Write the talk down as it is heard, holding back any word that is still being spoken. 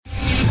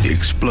the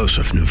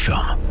explosive new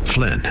film,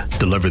 Flynn,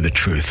 Deliver the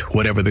Truth,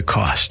 Whatever the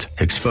Cost,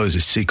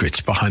 exposes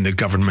secrets behind the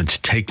government's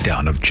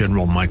takedown of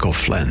General Michael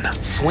Flynn.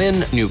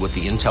 Flynn knew what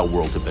the intel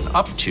world had been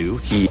up to.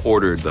 He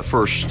ordered the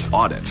first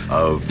audit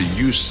of the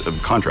use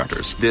of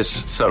contractors.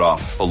 This set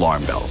off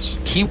alarm bells.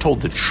 He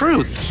told the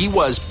truth. He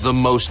was the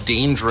most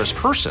dangerous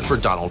person for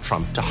Donald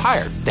Trump to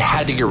hire. They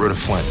had to get rid of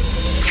Flynn.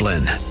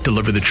 Flynn,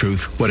 Deliver the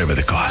Truth, Whatever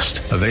the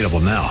Cost. Available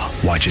now.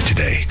 Watch it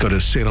today. Go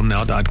to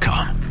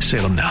salemnow.com.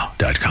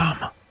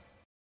 salemnow.com.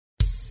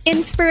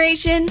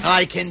 Inspiration.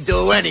 I can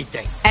do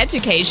anything.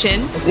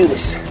 Education. Let's do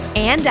this.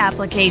 And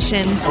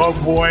application. Oh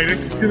boy,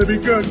 this is going to be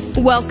good.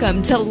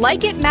 Welcome to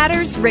Like It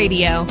Matters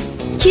Radio.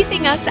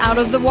 Keeping us out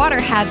of the water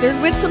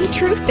hazard with some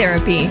truth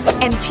therapy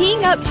and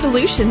teeing up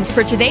solutions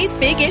for today's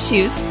big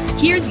issues.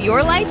 Here's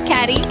your life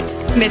caddy,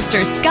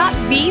 Mr. Scott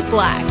V.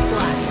 Black.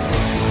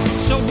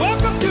 So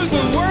welcome to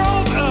the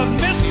world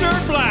of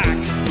Mr. Black.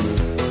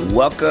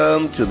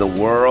 Welcome to the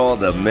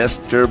world of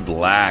Mr.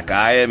 Black.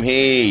 I am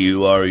he,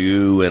 you are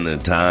you, and the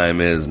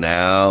time is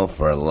now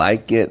for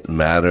Like It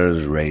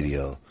Matters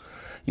Radio.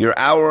 Your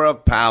hour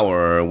of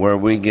power where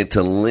we get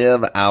to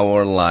live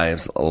our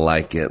lives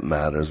like it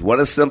matters. What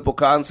a simple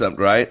concept,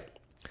 right?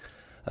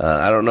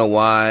 I don't know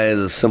why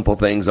the simple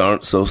things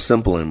aren't so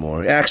simple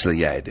anymore. Actually,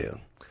 yeah, I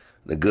do.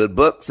 The good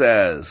book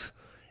says,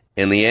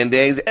 in the end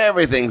days,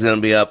 everything's going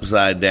to be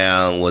upside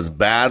down. What's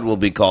bad will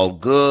be called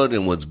good,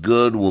 and what's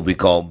good will be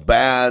called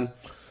bad.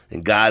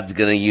 And God's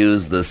going to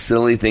use the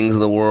silly things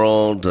of the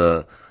world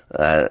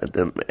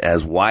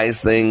as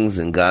wise things,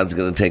 and God's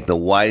going to take the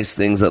wise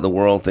things that the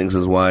world thinks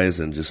is wise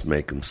and just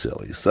make them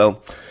silly.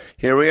 So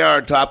here we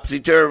are,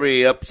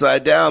 topsy-turvy,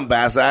 upside down,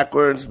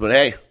 bass-ackwards. But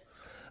hey,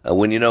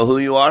 when you know who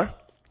you are,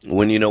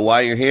 when you know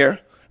why you're here,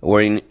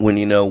 when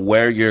you know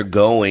where you're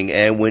going,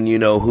 and when you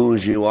know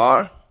whose you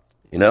are,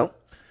 you know,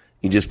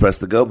 you just press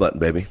the go button,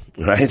 baby,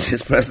 right?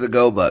 Just press the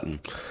go button.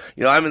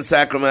 You know, I'm in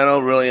Sacramento.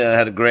 Really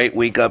had a great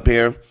week up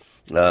here.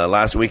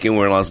 Last weekend we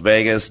were in Las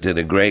Vegas, did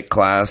a great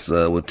class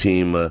with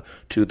Team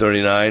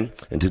 239,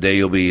 and today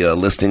you'll be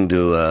listening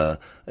to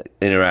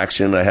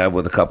interaction I have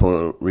with a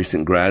couple of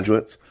recent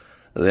graduates.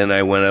 Then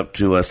I went up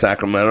to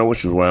Sacramento,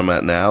 which is where I'm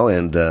at now,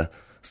 and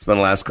spent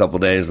the last couple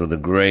of days with a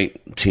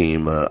great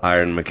team,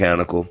 Iron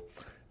Mechanical.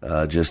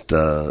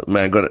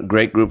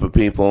 Great group of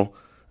people,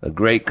 a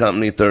great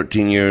company,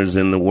 13 years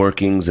in the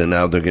workings, and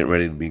now they're getting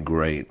ready to be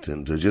great,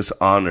 and just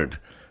honored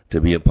to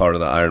be a part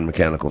of the Iron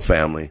Mechanical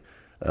family.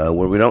 Where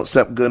we don't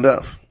step good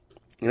enough.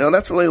 You know,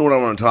 that's really what I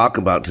want to talk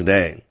about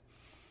today.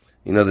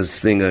 You know, this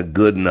thing of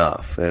good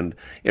enough. And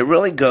it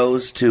really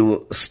goes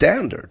to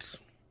standards.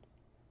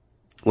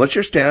 What's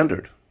your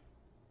standard?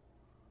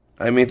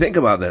 I mean, think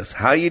about this.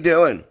 How you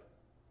doing?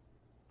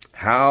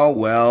 How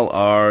well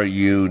are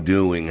you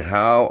doing?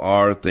 How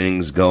are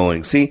things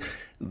going? See,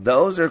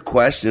 those are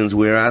questions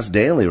we're asked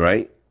daily,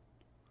 right?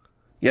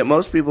 Yet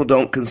most people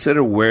don't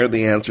consider where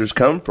the answers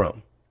come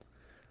from.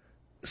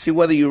 See,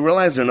 whether you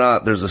realize or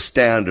not, there's a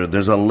standard,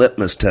 there's a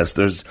litmus test,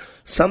 there's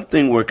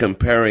something we're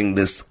comparing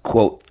this,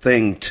 quote,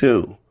 thing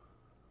to.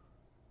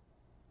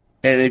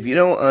 And if you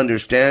don't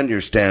understand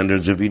your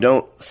standards, if you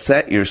don't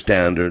set your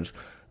standards,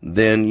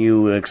 then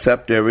you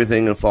accept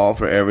everything and fall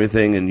for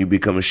everything, and you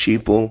become a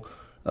sheeple,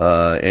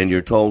 and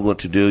you're told what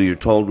to do, you're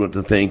told what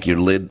to think,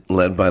 you're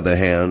led by the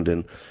hand,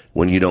 and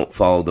when you don't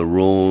follow the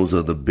rules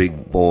of the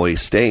big boy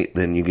state,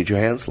 then you get your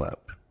hand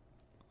slapped.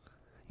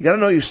 You got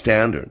to know your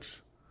standards.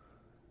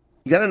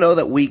 You got to know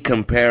that we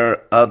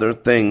compare other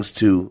things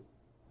to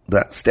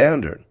that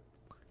standard.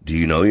 Do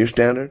you know your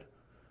standard?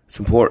 It's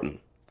important.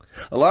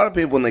 A lot of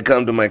people, when they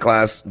come to my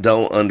class,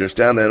 don't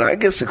understand that. And I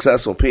get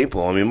successful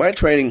people. I mean, my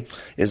training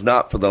is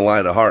not for the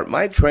light of heart.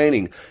 My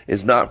training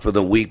is not for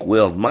the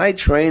weak-willed. My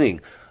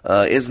training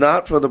is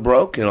not for the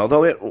broken,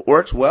 although it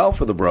works well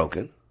for the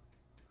broken.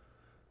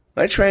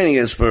 My training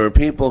is for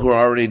people who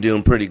are already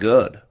doing pretty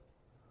good.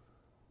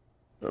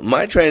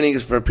 My training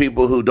is for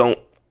people who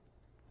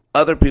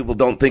other people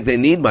don't think they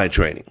need my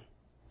training.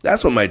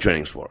 That's what my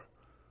training's for.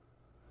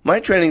 My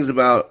training's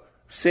about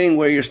seeing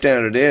where your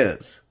standard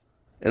is,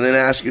 and then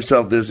ask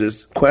yourself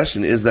this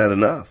question, is that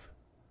enough?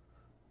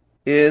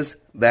 Is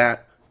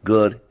that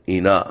good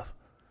enough?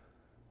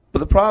 But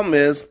the problem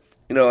is,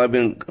 you know, I've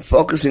been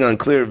focusing on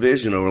clear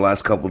vision over the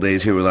last couple of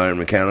days here with Iron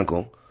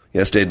Mechanical.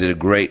 Yesterday I did a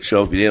great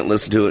show. If you didn't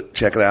listen to it,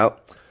 check it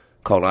out,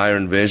 called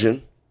Iron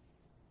Vision.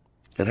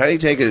 And how do you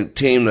take a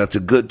team that's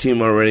a good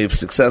team already, a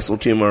successful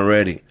team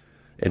already,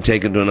 and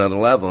take it to another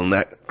level? And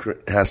that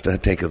has to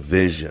take a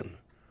vision.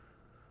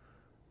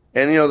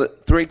 And, you know, the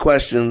three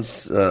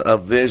questions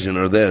of vision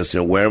are this.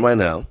 You know, where am I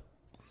now?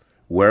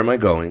 Where am I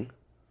going?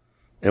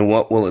 And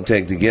what will it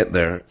take to get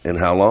there, and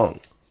how long?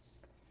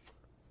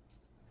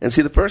 And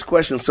see, the first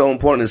question is so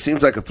important. It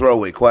seems like a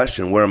throwaway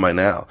question. Where am I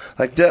now?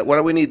 Like, why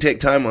do we need to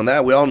take time on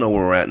that? We all know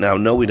where we're at now.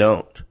 No, we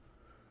don't.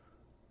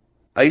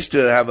 I used to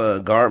have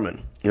a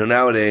Garmin. You know,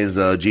 nowadays,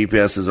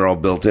 GPSs are all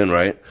built in,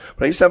 right?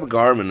 But I used to have a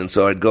Garmin, and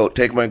so I'd go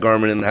take my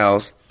Garmin in the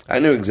house. I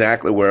knew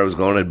exactly where I was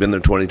going. I'd been there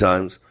 20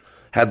 times.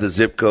 Had the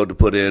zip code to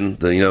put in,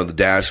 the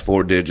dash,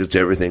 4 digits,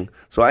 everything.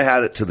 So I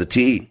had it to the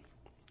T.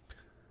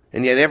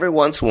 And yet every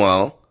once in a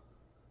while,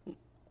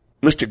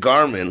 Mr.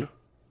 Garmin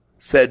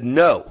said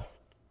no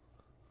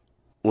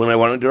when I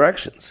wanted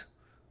directions.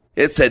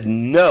 It said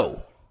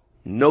no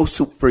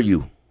soup for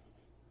you.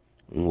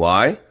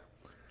 Why?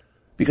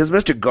 Because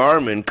Mr.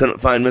 Garmin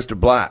couldn't find Mr.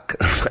 Black.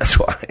 That's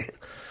why.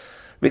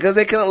 Because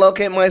they couldn't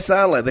locate my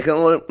satellite. They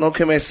couldn't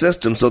locate my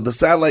system, so the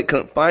satellite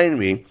couldn't find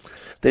me.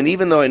 Then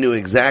even though I knew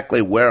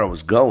exactly where I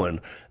was going,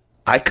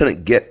 I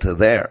couldn't get to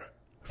there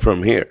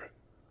from here.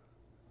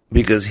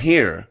 Because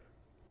here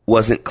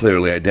wasn't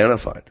clearly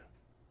identified.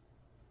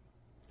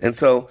 And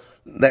so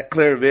that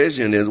clear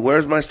vision is,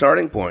 where's my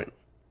starting point?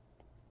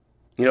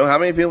 You know, how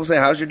many people say,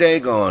 how's your day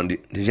going?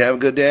 Did you have a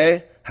good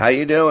day? How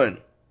you doing?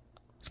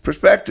 It's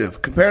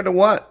perspective. Compared to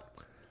what?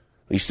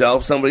 You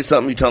sell somebody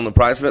something, you tell them the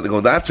price of it, they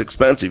go, that's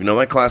expensive. You know,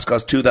 my class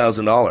costs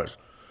 $2,000.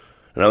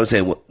 And I would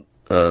say,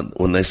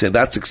 when they say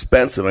that's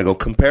expensive, I go,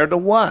 compared to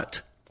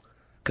what?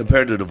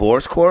 Compared to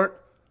divorce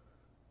court?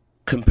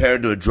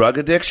 Compared to a drug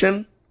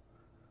addiction?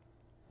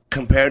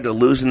 Compared to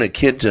losing a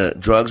kid to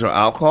drugs or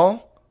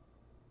alcohol?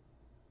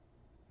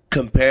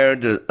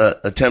 Compared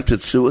to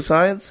attempted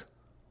suicides?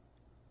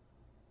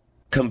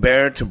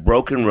 Compared to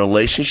broken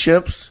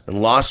relationships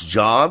and lost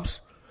jobs?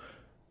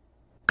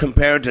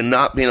 Compared to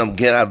not being able to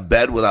get out of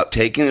bed without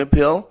taking a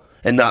pill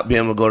and not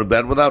being able to go to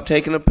bed without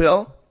taking a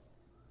pill?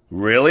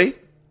 Really?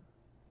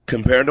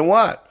 Compared to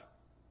what?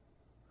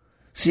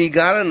 See, you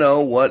gotta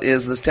know what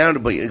is the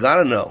standard, but you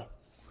gotta know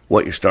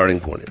what your starting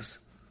point is.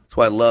 That's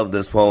why I love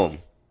this poem.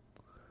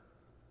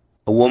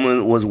 A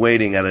woman was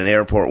waiting at an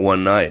airport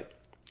one night,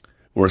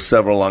 were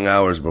several long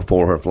hours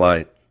before her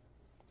flight.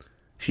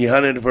 She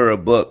hunted for a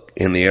book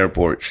in the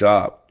airport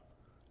shop,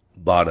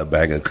 bought a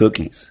bag of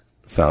cookies,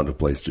 found a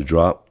place to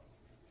drop.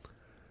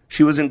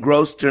 She was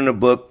engrossed in a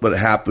book, but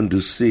happened to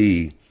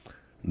see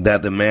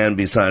that the man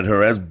beside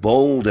her, as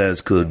bold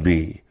as could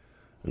be,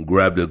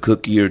 grabbed a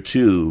cookie or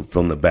two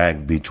from the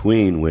bag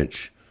between,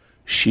 which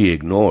she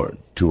ignored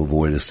to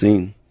avoid a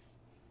scene.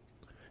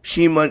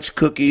 She munched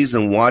cookies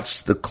and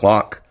watched the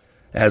clock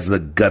as the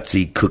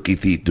gutsy cookie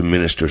thief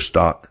diminished her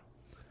stock.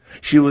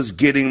 She was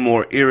getting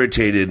more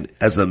irritated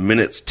as the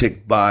minutes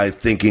ticked by,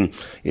 thinking,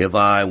 if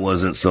I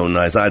wasn't so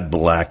nice, I'd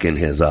blacken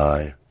his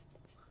eye.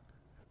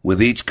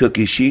 With each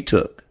cookie she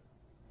took,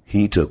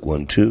 he took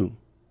one too.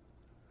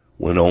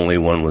 When only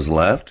one was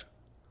left,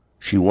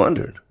 she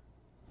wondered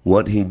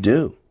what he'd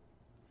do.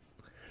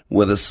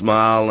 With a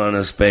smile on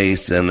his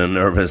face and a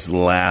nervous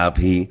laugh,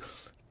 he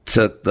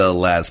took the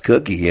last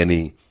cookie and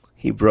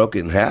he broke it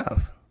in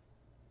half.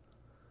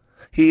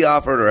 He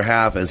offered her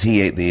half as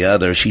he ate the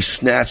other. She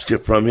snatched it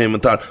from him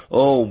and thought,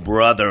 oh,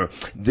 brother,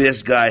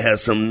 this guy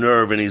has some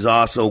nerve and he's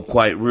also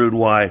quite rude.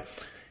 Why,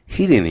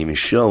 he didn't even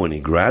show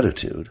any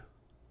gratitude.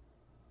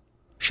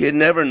 She had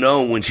never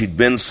known when she'd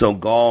been so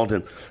galled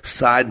and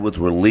sighed with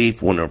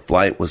relief when her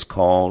flight was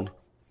called.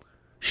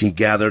 She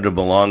gathered her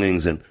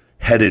belongings and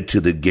headed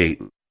to the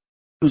gate,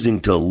 refusing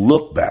to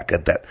look back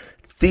at that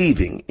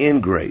thieving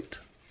ingrate.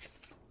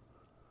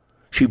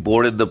 She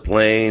boarded the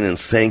plane and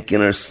sank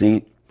in her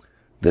seat,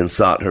 then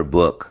sought her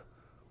book,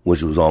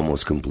 which was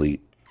almost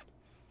complete.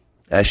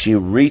 As she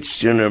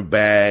reached in her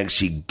bag,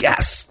 she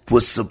gasped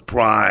with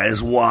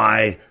surprise.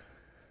 Why,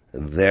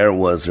 there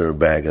was her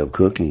bag of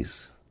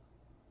cookies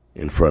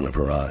in front of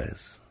her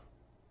eyes.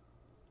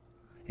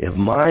 If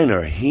mine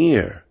are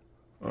here,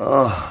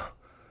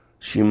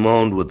 she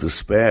moaned with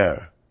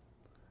despair.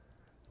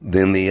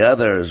 Then the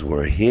others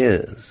were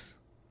his,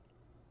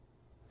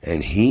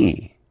 and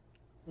he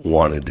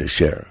wanted to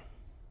share.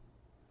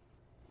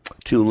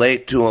 Too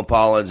late to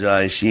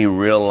apologize, she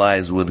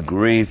realized with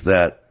grief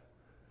that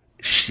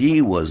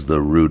she was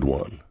the rude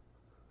one,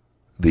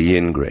 the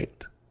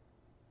ingrate,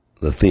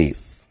 the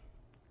thief.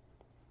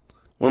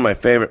 One of my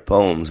favorite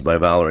poems by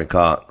Valerie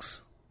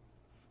Cox.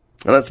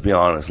 And let's be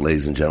honest,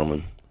 ladies and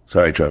gentlemen.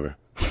 Sorry, Trevor.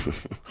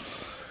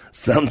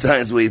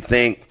 Sometimes we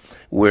think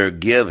we're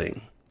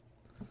giving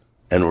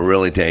and we're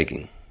really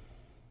taking.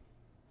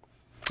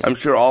 I'm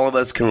sure all of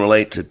us can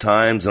relate to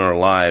times in our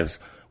lives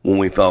when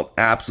we felt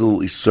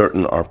absolutely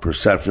certain our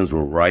perceptions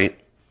were right,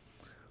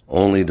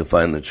 only to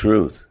find the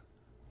truth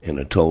in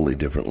a totally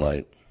different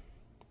light.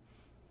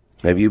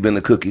 Have you been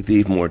the cookie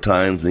thief more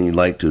times than you'd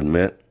like to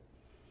admit?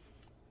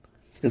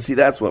 And see,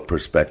 that's what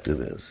perspective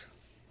is.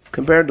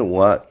 Compared to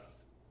what?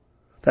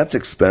 That's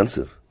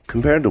expensive.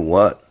 Compared to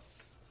what?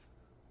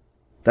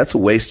 That's a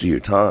waste of your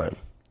time.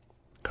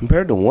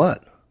 Compared to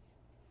what?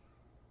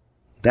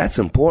 That's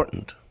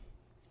important.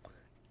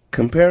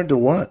 Compared to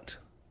what?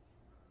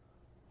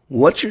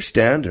 What's your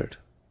standard?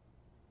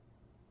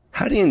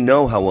 How do you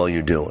know how well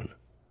you're doing?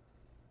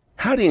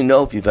 How do you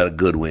know if you've had a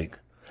good week?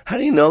 How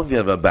do you know if you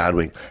have a bad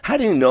week? How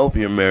do you know if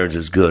your marriage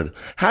is good?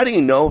 How do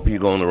you know if you're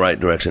going the right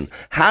direction?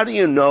 How do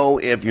you know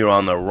if you're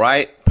on the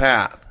right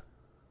path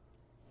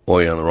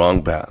or you're on the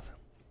wrong path?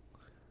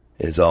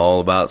 It's all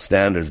about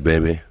standards,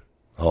 baby.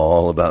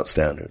 All about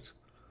standards.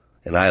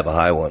 And I have a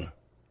high one.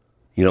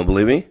 You don't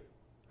believe me?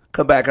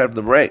 Come back after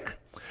the break.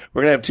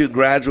 We're going to have two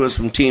graduates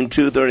from Team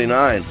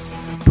 239.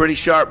 Pretty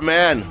sharp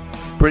man.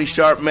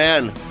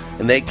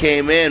 And they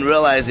came in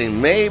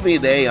realizing maybe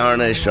they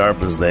aren't as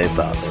sharp as they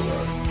thought they were.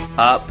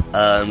 Up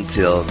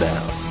until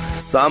now.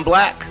 So I'm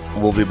Black.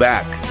 We'll be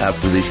back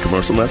after these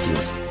commercial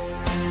messages.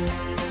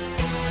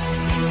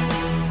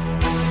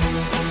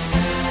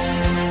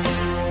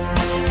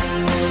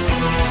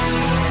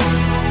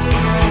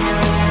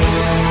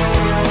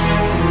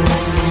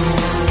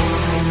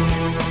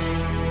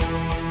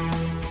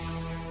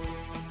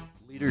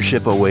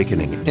 Leadership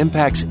Awakening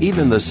impacts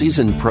even the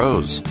seasoned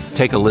pros.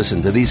 Take a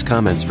listen to these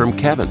comments from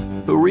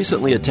Kevin, who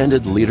recently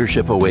attended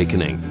Leadership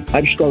Awakening.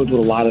 I've struggled with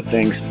a lot of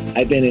things.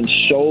 I've been in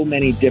so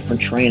many different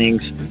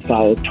trainings,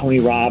 followed Tony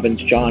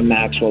Robbins, John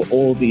Maxwell,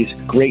 all these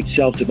great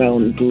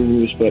self-development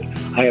gurus, but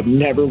I have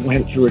never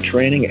went through a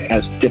training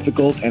as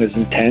difficult and as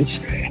intense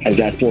as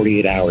that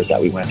 48 hours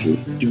that we went through.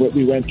 What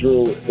we went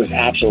through was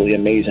absolutely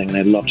amazing, and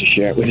I'd love to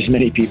share it with as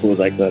many people as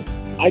I could.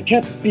 I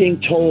kept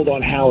being told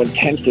on how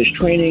intense this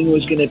training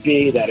was going to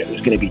be, that it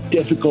was going to be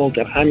difficult.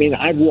 I mean,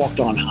 I've walked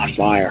on hot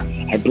fire.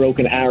 I've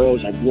broken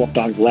arrows. I've walked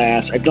on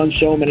glass. I've done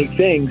so many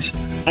things.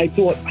 I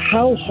thought,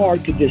 how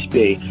hard could this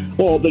be?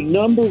 Well, the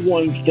number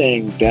one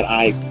thing that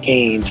I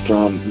gained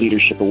from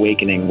Leadership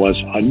Awakening was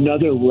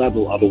another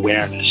level of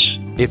awareness.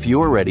 If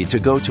you're ready to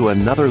go to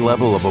another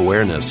level of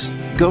awareness,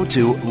 go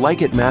to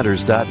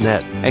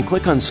likeitmatters.net and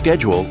click on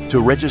Schedule to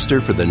register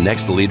for the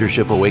next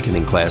Leadership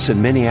Awakening class in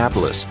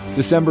Minneapolis,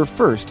 December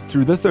 1st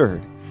through the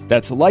 3rd.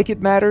 That's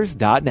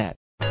likeitmatters.net.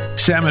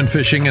 Salmon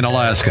fishing in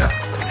Alaska,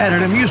 at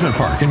an amusement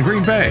park in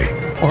Green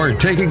Bay, or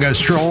taking a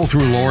stroll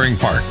through Loring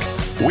Park.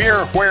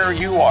 We're where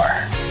you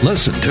are.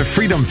 Listen to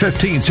Freedom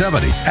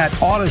 1570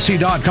 at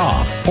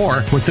Odyssey.com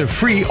or with the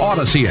free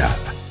Odyssey app.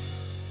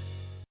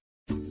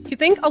 You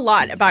think a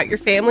lot about your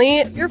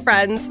family, your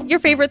friends, your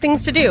favorite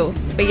things to do.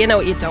 But you know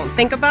what you don't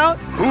think about?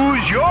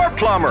 Who's your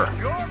plumber?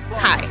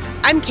 Hi,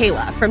 I'm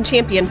Kayla from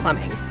Champion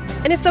Plumbing.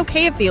 And it's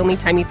okay if the only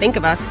time you think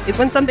of us is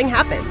when something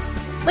happens,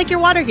 like your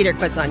water heater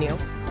quits on you.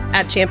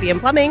 At Champion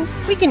Plumbing,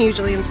 we can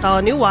usually install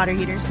a new water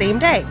heater same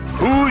day.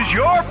 Who's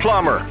your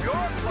plumber?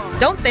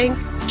 Don't think,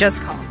 just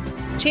call.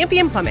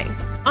 Champion Plumbing,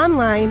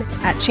 online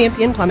at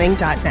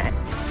championplumbing.net.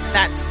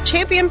 That's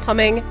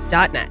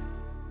championplumbing.net.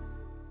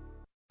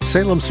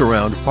 Salem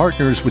Surround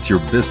partners with your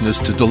business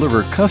to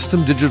deliver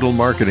custom digital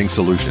marketing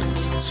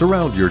solutions.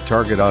 Surround your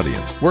target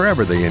audience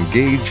wherever they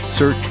engage,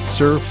 search,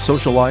 surf,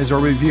 socialize, or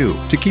review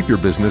to keep your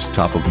business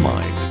top of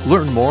mind.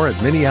 Learn more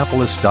at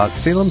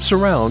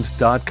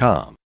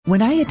minneapolis.salemsurround.com.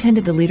 When I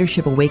attended the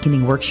Leadership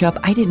Awakening workshop,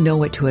 I didn't know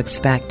what to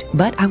expect,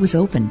 but I was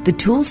open. The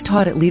tools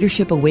taught at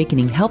Leadership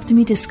Awakening helped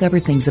me discover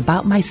things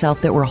about myself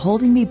that were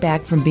holding me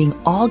back from being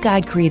all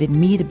God created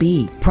me to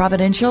be.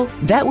 Providential?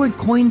 That word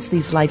coins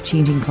these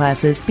life-changing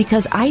classes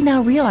because I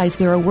now realize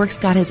there are works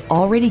God has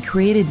already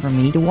created for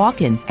me to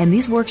walk in, and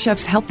these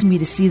workshops helped me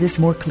to see this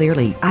more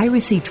clearly. I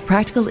received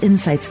practical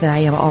insights that I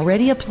am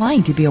already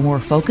applying to be a more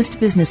focused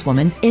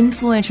businesswoman,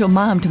 influential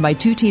mom to my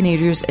 2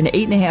 teenagers, an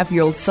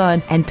 8.5-year-old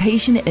son, and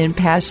patient and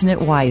passionate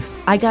wife.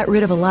 I got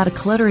rid of a lot of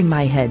clutter in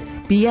my head.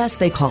 BS,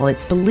 they call it,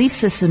 belief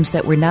systems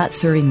that were not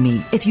serving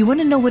me. If you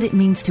want to know what it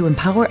means to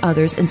empower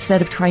others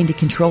instead of trying to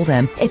control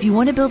them, if you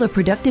want to build a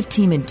productive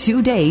team in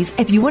 2 days,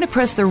 if you want to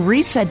press the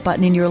reset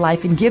button in your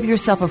life and give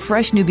yourself a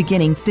fresh new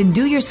beginning, then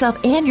do yourself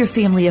and your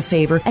family a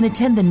favor and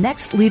attend the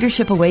next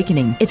Leadership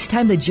Awakening. It's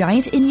time the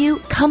giant in you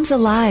comes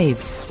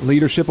alive.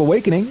 Leadership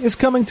Awakening is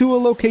coming to a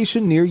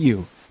location near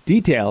you.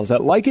 Details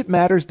at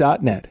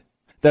likeitmatters.net.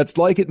 That's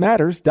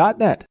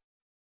likeitmatters.net.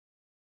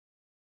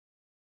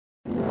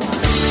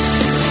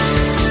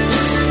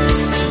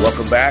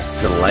 Welcome back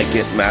to Like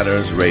It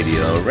Matters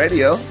Radio.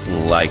 Radio,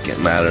 like it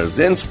matters,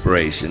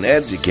 inspiration,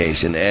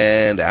 education,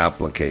 and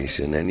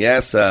application. And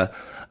yes,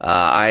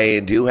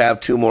 I do have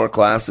 2 more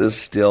classes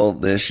still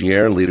this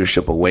year,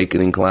 Leadership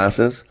Awakening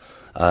classes.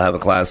 I have a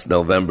class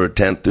November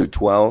 10th through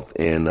 12th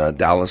in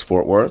Dallas,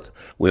 Fort Worth.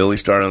 We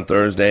always start on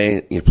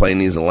Thursday. Your plane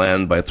needs to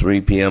land by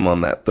 3 p.m.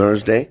 on that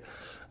Thursday.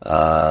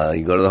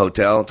 You go to the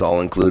hotel. It's all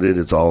included.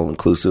 It's all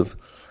inclusive.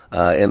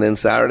 And then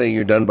Saturday,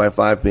 you're done by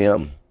 5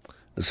 p.m.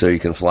 So you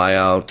can fly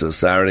out to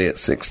Saturday at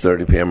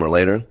 6:30 p.m. or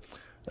later.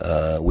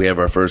 We have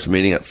our first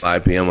meeting at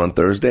 5 p.m. on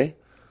Thursday.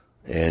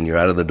 And you're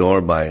out of the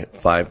door by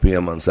 5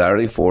 p.m. on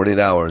Saturday. 48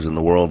 hours in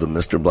the world of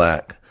Mr.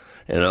 Black.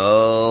 And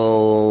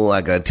oh,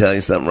 I got to tell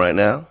you something right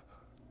now.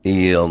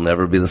 You'll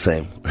never be the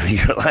same.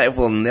 Your life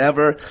will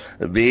never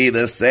be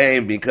the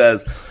same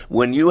because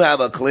when you have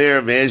a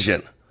clear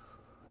vision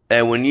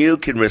and when you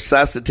can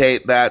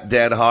resuscitate that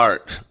dead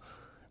heart,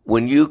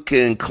 when you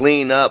can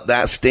clean up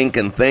that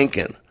stinking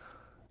thinking,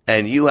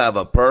 and you have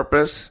a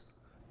purpose,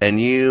 and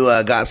you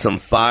got some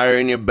fire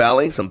in your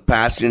belly, some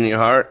passion in your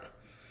heart,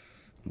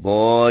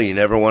 boy, you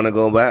never want to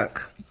go back.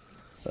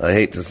 I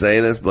hate to say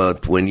this,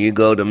 but when you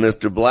go to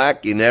Mr.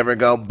 Black, you never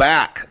go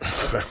back.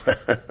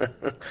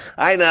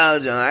 I know,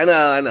 John, I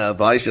know.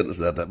 Probably shouldn't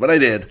have said that, but I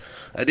did.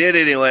 I did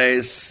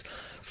anyways.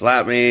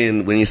 Slap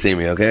me when you see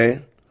me,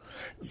 okay?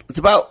 It's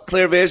about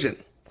clear vision.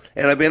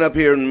 And I've been up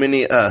here in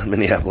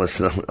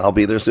Minneapolis. I'll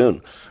be there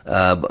soon.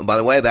 By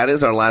the way, that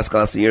is our last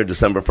class of the year.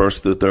 December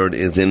 1st through 3rd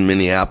is in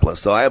Minneapolis.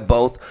 So I have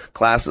both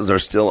classes are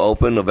still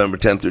open, November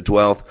 10th through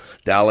 12th,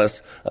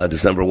 Dallas,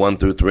 December 1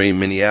 through 3,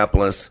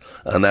 Minneapolis.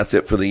 And that's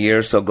it for the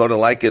year. So go to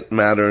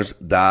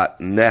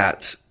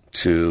likeitmatters.net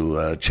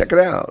to check it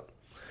out.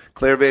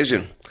 Clear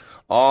vision.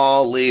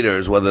 All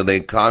leaders, whether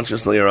they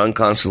consciously or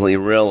unconsciously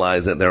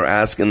realize that they're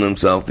asking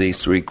themselves these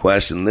three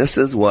questions. This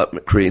is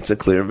what creates a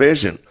clear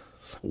vision.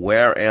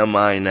 Where am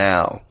I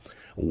now?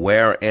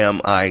 Where am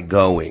I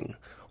going?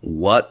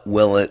 What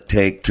will it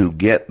take to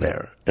get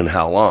there, and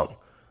how long?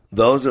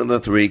 Those are the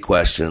three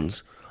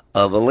questions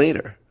of a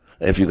leader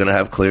if you're going to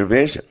have clear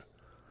vision.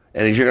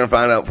 And as you're going to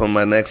find out from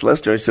my next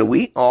listener, so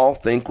we all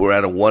think we're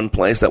at one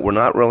place that we're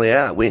not really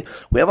at. We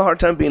have a hard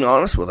time being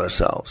honest with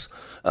ourselves.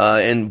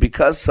 And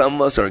because some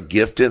of us are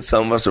gifted,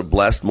 some of us are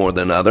blessed more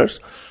than others,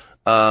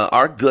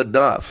 our good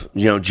enough,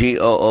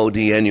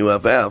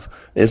 GOODNUFF,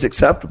 is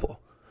acceptable.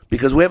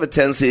 Because we have a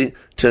tendency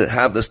to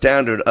have the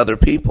standard other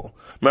people.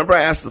 Remember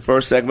I asked the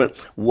first segment,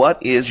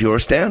 what is your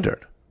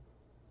standard?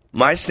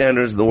 My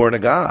standard is the Word of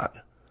God.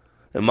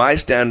 And my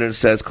standard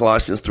says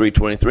Colossians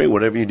 3:23,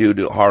 whatever you do,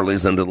 do it heartily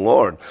as unto the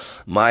Lord.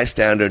 My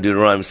standard,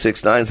 Deuteronomy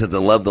 6:9, says to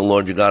love the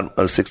Lord your God,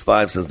 or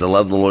 6:5 says to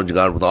love the Lord your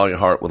God with all your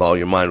heart, with all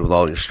your mind, with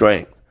all your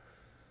strength.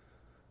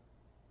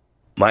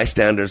 My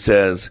standard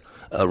says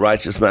a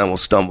righteous man will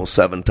stumble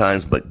 7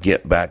 times but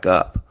get back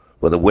up,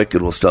 where the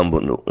wicked will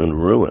stumble in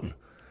ruin.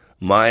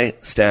 My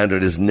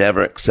standard is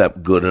never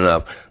accept good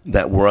enough,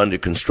 that we're under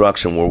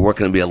construction. We're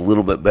working to be a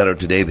little bit better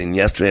today than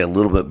yesterday, a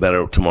little bit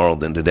better tomorrow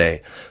than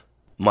today.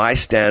 My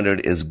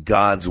standard is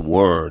God's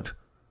Word,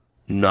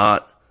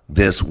 not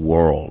this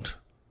world.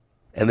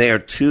 And they are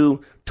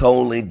two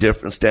totally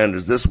different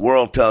standards. This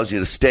world tells you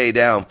to stay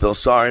down, feel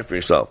sorry for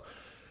yourself.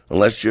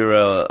 Unless you're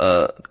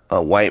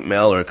a white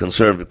male or a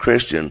conservative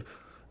Christian,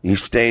 you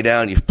stay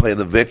down, you play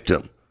the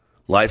victim.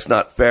 Life's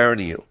not fair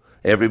to you.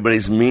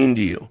 Everybody's mean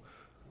to you.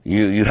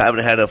 You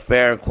haven't had a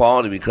fair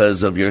equality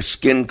because of your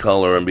skin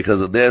color and because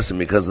of this and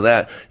because of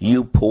that.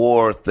 You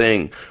poor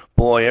thing.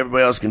 Boy,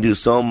 everybody else can do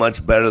so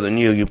much better than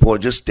you. You poor.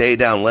 Just stay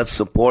down. Let's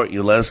support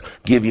you. Let's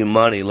give you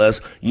money.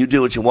 You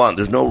do what you want.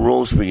 There's no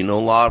rules for you, no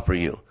law for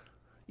you.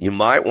 You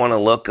might want to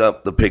look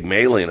up the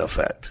Pygmalion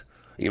effect.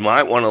 You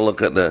might want to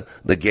look at the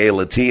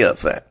Galatea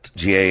effect,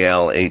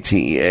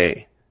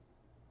 Galatea.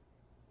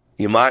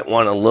 You might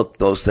want to look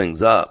those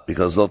things up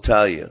because they'll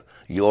tell you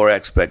your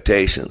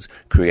expectations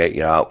create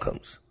your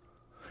outcomes.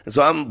 And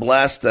so I'm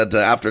blessed that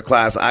after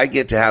class I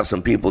get to have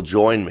some people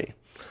join me.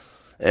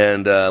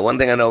 And one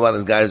thing I know about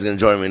this guy who's going to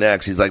join me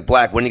next, he's like,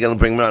 Black, when are you going to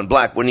bring me on?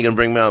 Black, when are you going to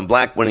bring me on?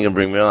 Black, when are you going to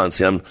bring me on?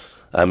 See,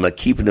 I'm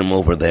keeping him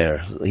over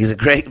there. He's a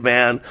great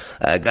man.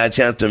 I got a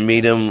chance to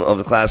meet him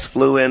over the class.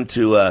 Flew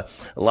into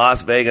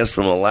Las Vegas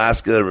from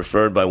Alaska,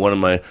 referred by one of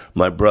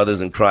my brothers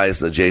in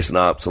Christ, Jason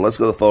Opp. So let's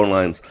go to the phone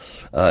lines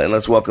and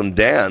let's welcome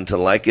Dan to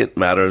Like It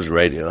Matters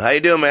Radio. How you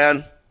doing,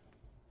 man?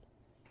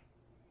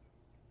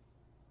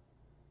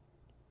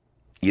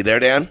 You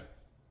there, Dan?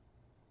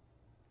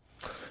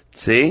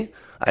 See?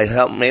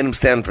 I made him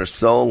stand for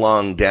so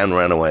long, Dan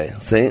ran away.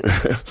 See?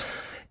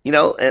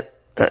 You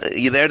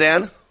there,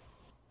 Dan?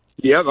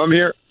 Yep, I'm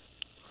here.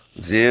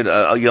 Dude,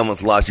 you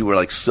almost lost. You were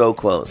like so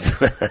close.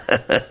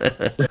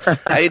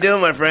 How you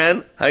doing, my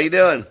friend? How you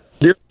doing?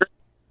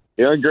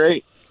 Doing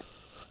great.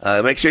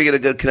 Make sure you get a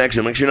good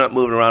connection. Make sure you're not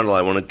moving around a lot.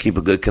 I want to keep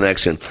a good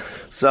connection.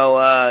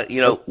 So,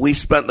 we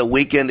spent the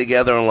weekend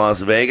together in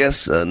Las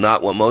Vegas.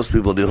 Not what most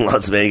people do in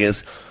Las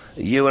Vegas.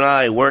 You and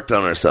I worked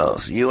on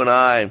ourselves. You and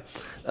I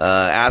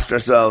asked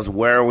ourselves,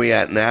 where are we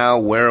at now?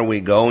 Where are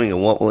we going?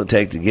 And what will it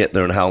take to get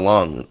there and how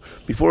long?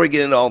 Before we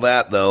get into all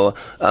that, though,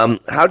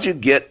 how'd you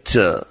get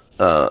to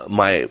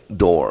my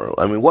door?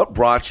 I mean, what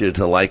brought you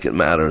to Like It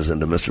Matters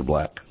and to Mr.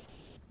 Black?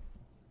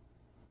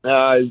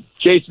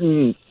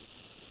 Jason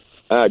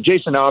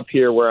Opp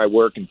here, where I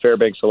work in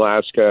Fairbanks,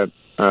 Alaska,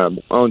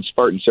 owns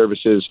Spartan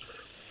Services.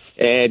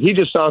 And he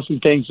just saw some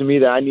things in me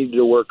that I needed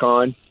to work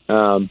on,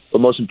 but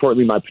most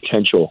importantly, my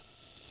potential.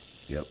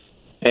 Yep.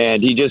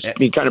 And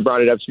he kind of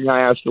brought it up to me.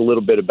 I asked a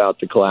little bit about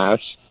the class.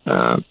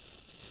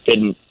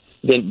 Didn't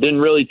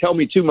really tell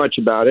me too much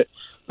about it,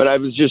 but I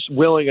was just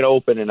willing and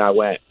open, and I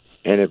went.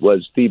 And it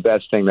was the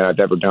best thing that I've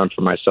ever done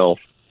for myself,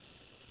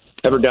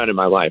 ever done in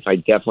my life. I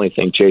definitely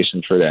thank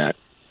Jason for that.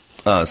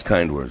 Oh, it's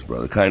kind words,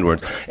 brother, kind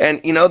words.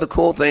 And, the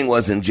cool thing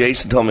was, and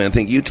Jason told me, I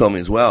think you told me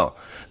as well,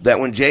 that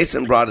when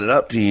Jason brought it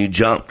up to you, you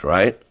jumped,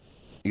 right?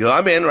 You go,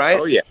 I'm in, right?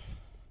 Oh, yeah.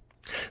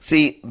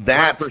 See,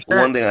 that's 100%.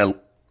 One thing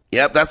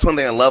that's one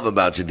thing I love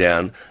about you,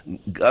 Dan.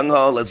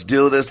 Gung-ho, let's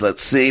do this,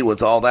 let's see,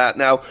 what's all that.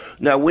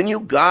 Now, when you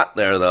got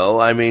there, though,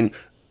 I mean,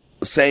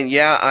 saying,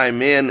 yeah,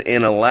 I'm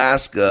in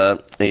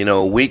Alaska,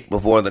 a week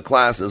before the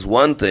class is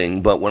one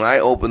thing, but when I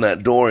open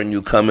that door and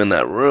you come in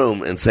that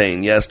room and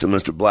saying yes to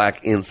Mr.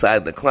 Black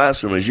inside the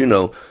classroom, as you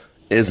know,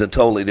 is a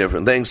totally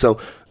different thing. So,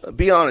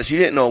 be honest, you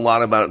didn't know a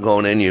lot about it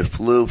going in. You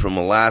flew from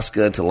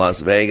Alaska to Las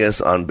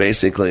Vegas on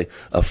basically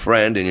a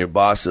friend and your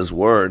boss's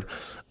word.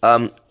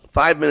 5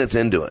 minutes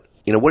into it,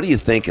 what are you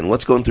thinking?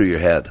 What's going through your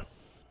head?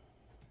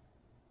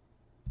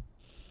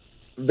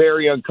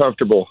 very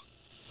uncomfortable.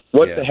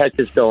 What the heck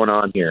is going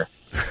on here?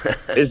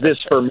 Is this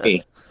for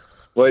me?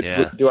 What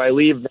do I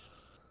leave?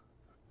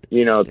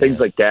 You know, things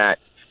like that.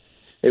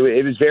 It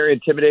was very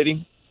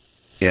intimidating.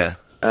 Yeah.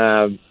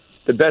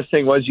 The best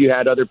thing was you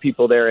had other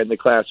people there in the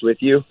class with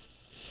you.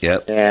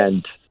 Yep.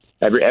 And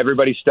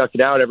everybody stuck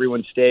it out.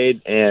 Everyone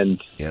stayed,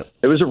 and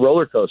it was a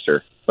roller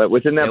coaster. But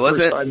within that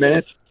first 5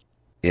 minutes,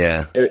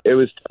 it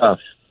was tough.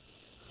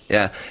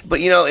 Yeah,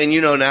 but you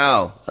know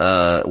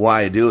now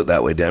why I do it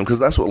that way, Dan, because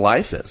that's what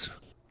life is.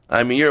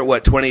 I mean, you're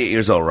 28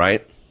 years old,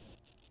 right?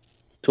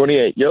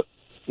 28. Yep.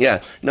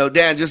 Yeah. No,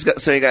 Dan, just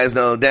so you guys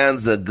know,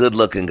 Dan's a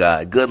good-looking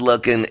guy.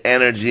 Good-looking,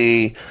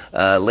 energy,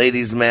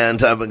 ladies' man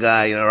type of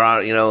guy. You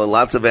know,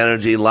 lots of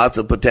energy, lots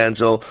of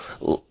potential.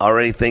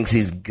 Already thinks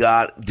he's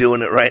got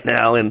doing it right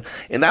now, and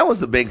that was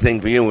the big thing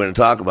for you. We're going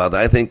to talk about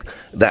that. I think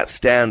that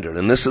standard,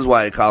 and this is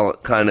why I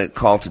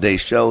call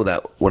today's show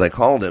what I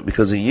called it,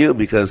 because of you.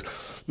 Because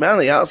man, on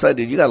the outside,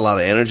 dude, you got a lot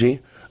of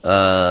energy.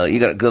 You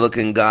got a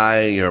good-looking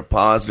guy. You're a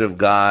positive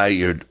guy.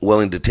 You're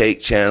willing to take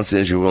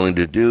chances. You're willing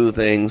to do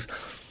things.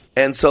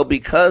 And so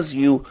because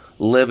you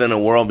live in a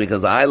world,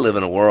 because I live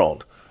in a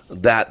world,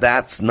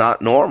 that's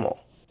not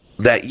normal.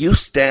 That you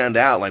stand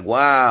out like,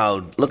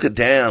 wow, look at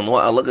Dan.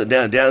 Wow, look at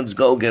Dan. Dan's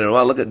go-getter.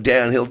 Wow, look at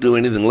Dan. He'll do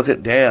anything. Look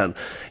at Dan.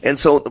 And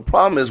so the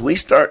problem is we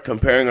start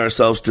comparing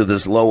ourselves to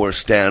this lower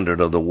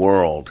standard of the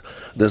world.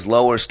 This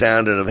lower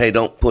standard of, hey,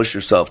 don't push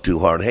yourself too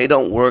hard. Hey,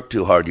 don't work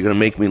too hard. You're going to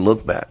make me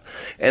look bad.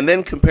 And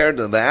then compared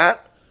to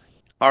that,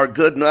 our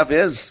good enough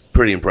is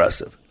pretty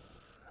impressive.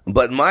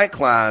 But in my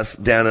class,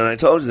 Dan, and I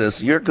told you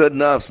this, your good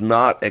enough's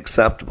not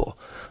acceptable.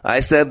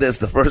 I said this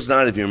the first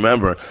night, if you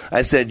remember.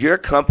 I said your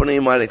company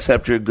might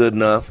accept your good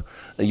enough.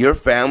 Your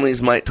families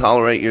might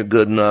tolerate your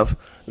good enough.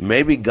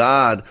 Maybe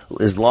God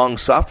is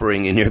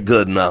long-suffering in your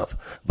good enough.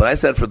 But I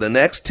said for the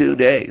next 2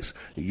 days,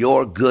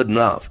 your good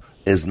enough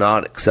is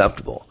not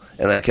acceptable.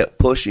 And I kept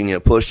pushing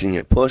you.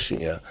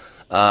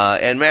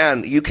 And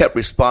man, you kept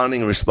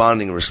responding.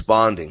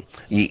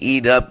 You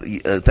eat up,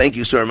 thank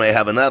you, sir, may I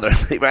have another,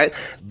 right?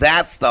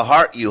 That's the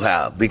heart you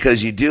have,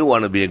 because you do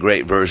want to be a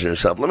great version of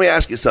yourself. Let me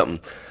ask you something.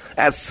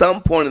 At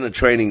some point in the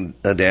training,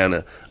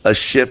 Dana, a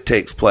shift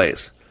takes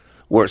place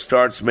where it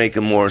starts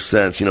making more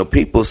sense. You know,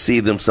 people see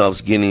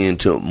themselves getting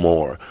into it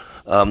more.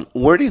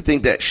 Where do you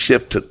think that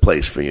shift took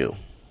place for you?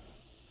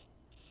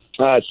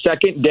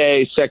 Second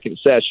day, second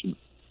session.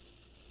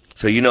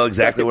 So you know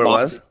exactly where it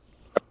was?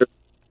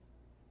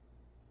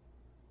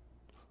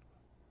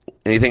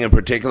 Anything in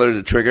particular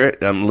to trigger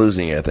it? I'm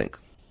losing you, I think.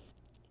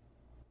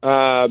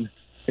 Are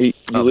you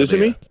losing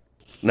me?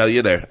 No,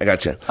 you're there. I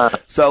got you.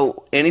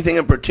 So anything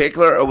in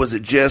particular, or was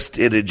it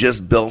had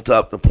just built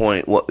up the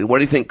point? What do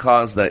you think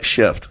caused that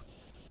shift?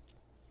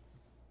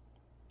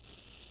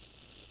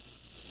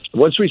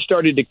 Once we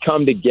started to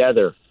come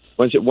together,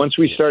 once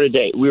we started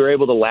to, we were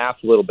able to laugh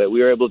a little bit.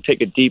 We were able to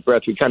take a deep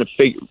breath.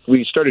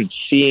 We started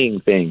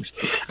seeing things.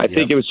 I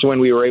think it was when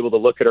we were able to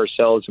look at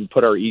ourselves and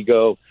put our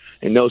ego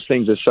and those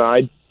things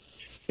aside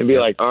and be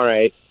like, all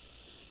right,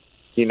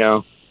 you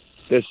know,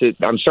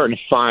 I'm starting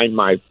to find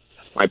my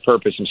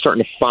purpose. I'm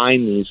starting to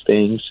find these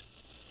things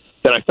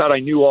that I thought I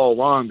knew all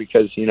along,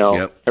 because, you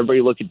know,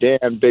 everybody look at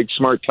Dan, big,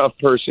 smart, tough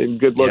person,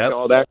 good look,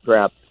 all that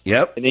crap.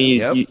 Yep. And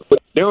then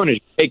what you're doing is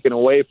taking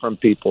away from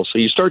people. So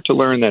you start to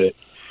learn that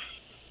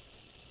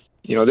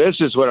this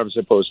is what I'm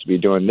supposed to be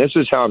doing. This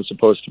is how I'm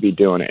supposed to be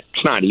doing it.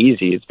 It's not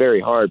easy. It's very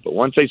hard. But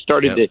once I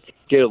started to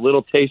get a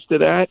little taste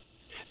of that,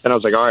 then I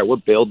was like, all right, we're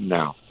building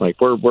now. Like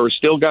we're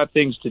still got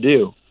things to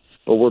do,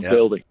 but we're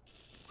building.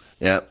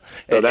 Yeah.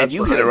 So and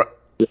you hit it.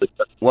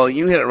 Well,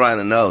 you hit it right on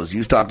the nose.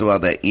 You talked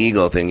about that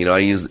ego thing. You know, I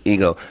use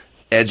ego,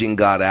 edging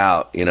God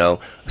out. You know,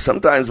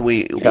 sometimes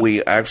we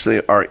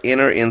actually, our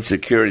inner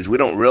insecurities, we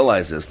don't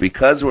realize this.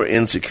 Because we're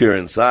insecure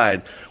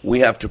inside,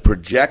 we have to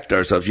project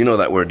ourselves. You know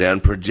that word,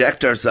 Dan.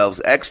 Project ourselves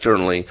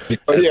externally as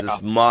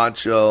this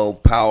macho,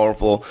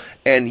 powerful,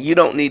 and you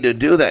don't need to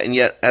do that. And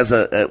yet,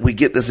 we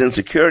get this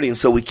insecurity, and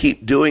so we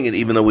keep doing it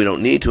even though we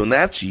don't need to. And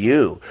that's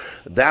you.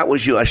 That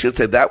was you. I should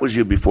say that was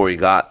you before you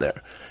got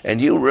there. And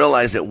you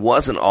realized it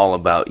wasn't all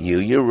about you.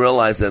 You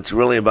realized that it's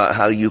really about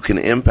how you can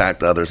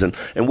impact others. And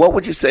what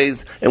would you say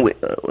is, and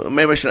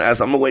maybe I should ask,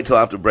 I'm going to wait till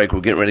after break.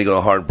 We're getting ready to go to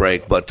a hard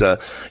break. But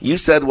you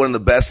said one of the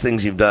best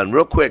things you've done.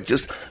 Real quick,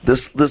 just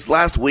this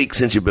last week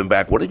since you've been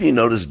back, what have you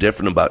noticed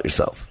different about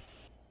yourself?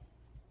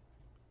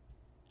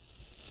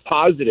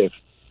 Positive.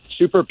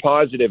 Super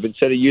positive.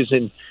 Instead of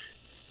using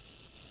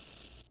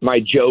my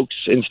jokes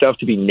and stuff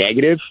to be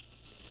negative.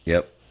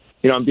 Yep.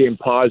 You know, I'm being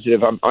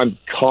positive. I'm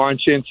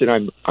conscious,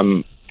 and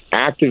I'm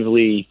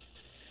actively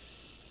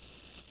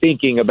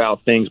thinking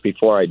about things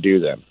before I do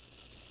them.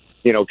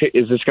 You know,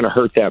 is this going to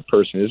hurt that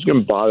person? Is this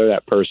going to bother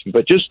that person?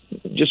 But just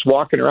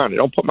walking around, I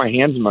don't put my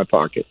hands in my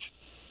pockets.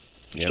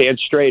 Stand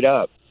straight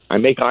up. I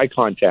make eye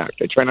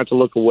contact. I try not to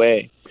look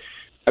away.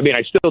 I mean,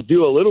 I still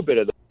do a little bit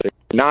of that,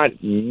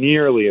 not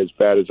nearly as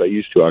bad as I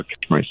used to. I'll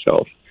catch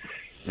myself.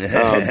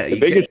 The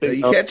biggest thing,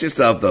 you catch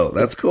yourself, though.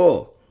 That's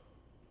cool.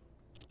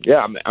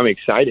 Yeah, I'm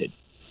excited.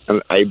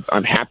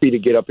 I'm happy to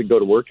get up and go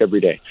to work every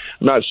day.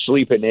 I'm not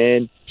sleeping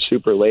in,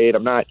 super late.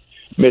 I'm not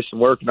missing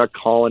work. I'm not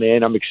calling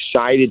in. I'm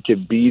excited to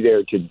be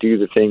there to do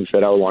the things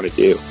that I want to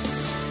do.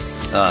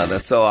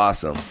 That's so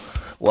awesome.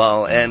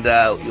 Well, and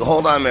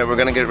hold on a minute. We're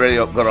going to get ready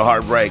to go to a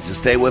hard break. Just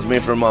stay with me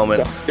for a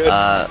moment.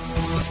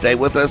 Stay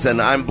with us.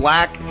 And I'm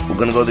Black. We're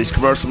going to go to these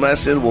commercial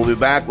messages. We'll be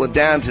back with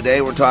Dan.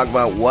 Today we're talking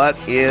about what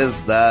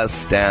is the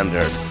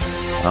standard.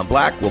 I'm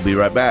Black. We'll be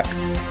right back.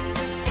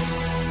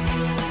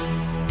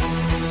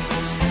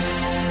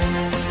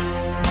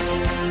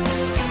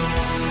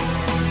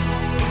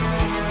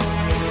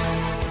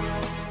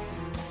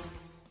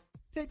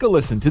 Take a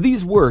listen to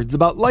these words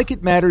about Like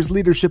It Matters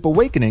Leadership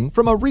Awakening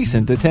from a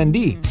recent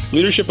attendee.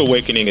 Leadership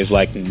Awakening is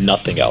like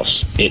nothing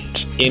else.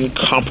 It's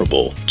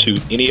incomparable to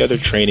any other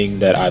training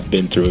that I've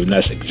been through, and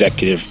that's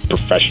executive,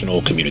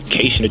 professional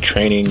communication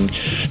training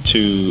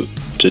to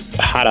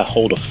how to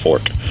hold a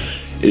fork.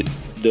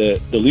 The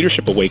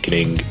Leadership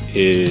Awakening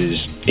is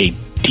a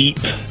deep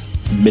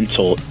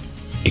mental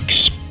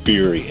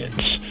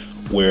experience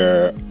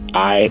where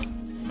I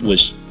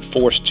was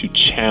forced to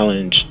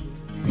challenge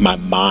my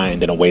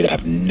mind in a way that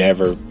I've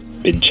never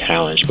been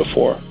challenged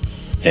before,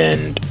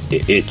 and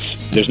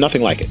there's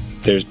nothing like it.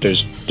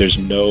 There's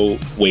no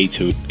way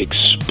to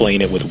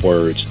explain it with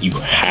words. You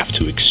have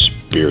to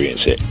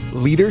experience it.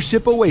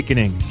 Leadership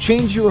Awakening.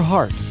 Change your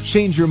heart,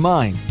 change your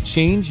mind,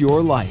 change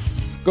your life.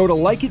 Go to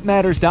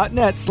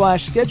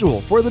likeitmatters.net/schedule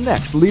for the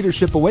next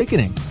Leadership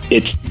Awakening.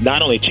 It's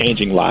not only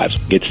changing lives,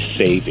 it's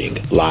saving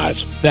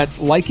lives. That's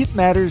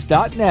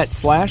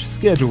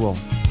likeitmatters.net/schedule.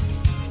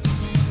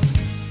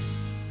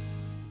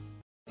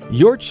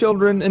 Your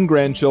children and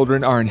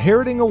grandchildren are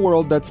inheriting a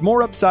world that's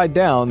more upside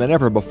down than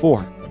ever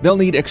before. They'll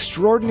need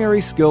extraordinary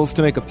skills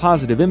to make a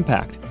positive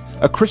impact.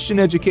 A Christian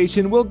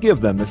education will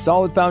give them the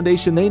solid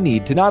foundation they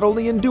need to not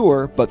only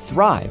endure, but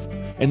thrive.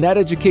 And that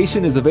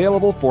education is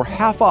available for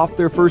half off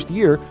their first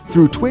year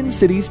through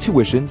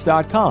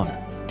TwinCitiesTuitions.com.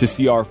 To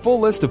see our full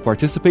list of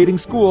participating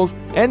schools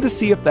and to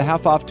see if the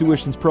half off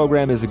tuitions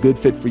program is a good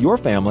fit for your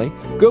family,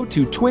 go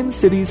to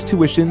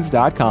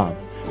TwinCitiesTuitions.com.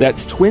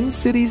 That's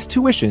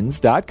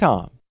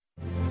TwinCitiesTuitions.com.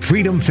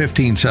 Freedom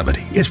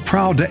 1570 is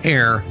proud to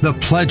air the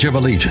Pledge of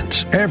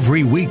Allegiance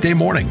every weekday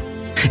morning.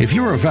 If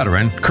you're a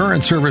veteran,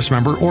 current service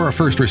member, or a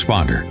first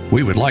responder,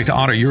 we would like to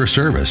honor your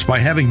service by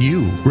having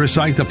you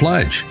recite the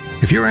pledge.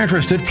 If you're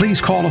interested,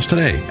 please call us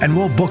today and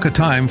we'll book a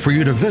time for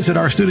you to visit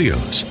our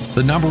studios.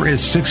 The number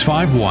is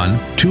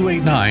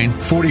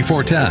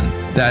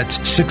 651-289-4410. That's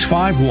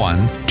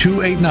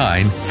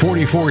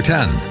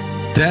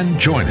 651-289-4410. Then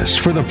join us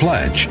for the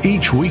pledge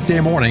each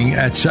weekday morning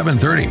at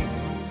 7:30.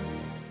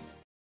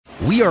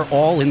 We are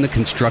all in the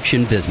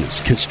construction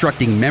business,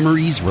 constructing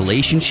memories,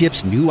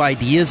 relationships, new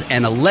ideas,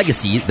 and a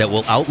legacy that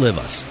will outlive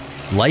us.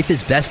 Life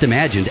is best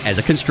imagined as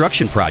a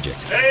construction project.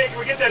 Hey, can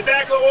we get that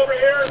backhoe over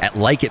here? At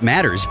Like It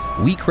Matters,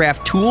 we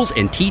craft tools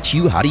and teach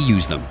you how to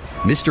use them.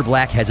 Mr.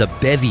 Black has a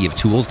bevy of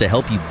tools to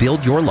help you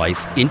build your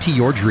life into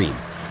your dream.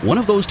 One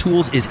of those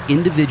tools is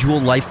individual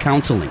life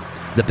counseling.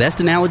 The best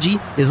analogy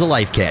is a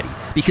life caddy,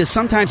 because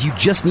sometimes you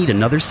just need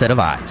another set of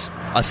eyes.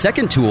 A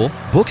second tool,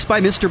 Books by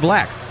Mr.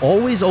 Black,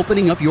 always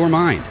opening up your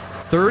mind.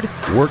 Third,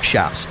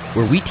 workshops,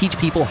 where we teach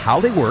people how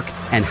they work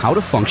and how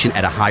to function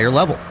at a higher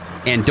level.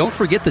 And don't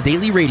forget the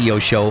daily radio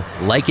show,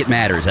 Like It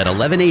Matters, at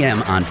 11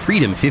 a.m. on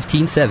Freedom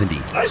 1570.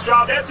 Nice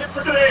job. That's it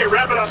for today.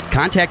 Wrap it up.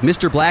 Contact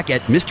Mr. Black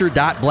at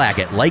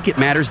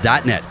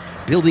mr.black@likeitmatters.net.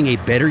 Building a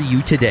better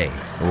you today.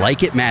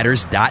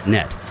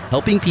 Likeitmatters.net.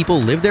 Helping people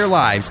live their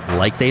lives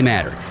like they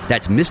matter.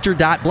 That's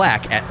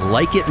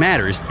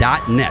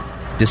mr.black@likeitmatters.net.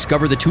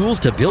 Discover the tools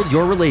to build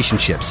your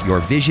relationships, your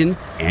vision,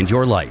 and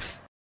your life.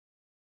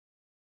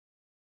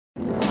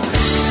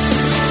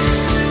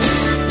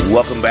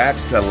 Welcome back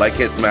to Like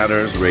It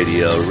Matters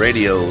Radio.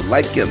 Radio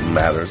Like It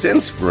Matters.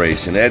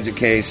 Inspiration,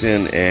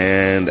 education,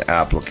 and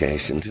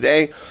application.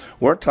 Today,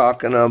 we're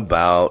talking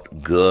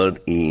about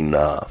good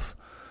enough.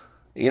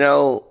 You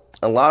know,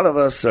 a lot of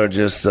us are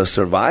just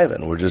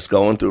surviving. We're just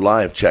going through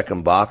life,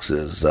 checking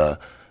boxes,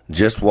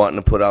 just wanting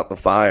to put out the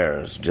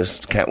fires.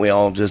 Just can't we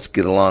all just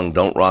get along?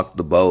 Don't rock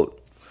the boat.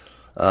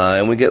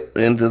 And we get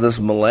into this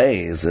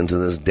malaise, into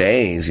this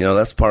daze. You know,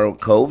 that's part of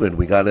COVID.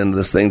 We got into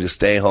this thing to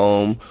stay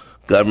home.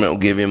 Government will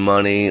give you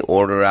money,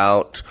 order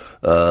out,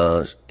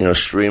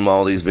 stream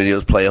all these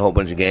videos, play a whole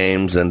bunch of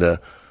games. And,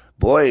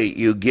 boy,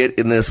 you get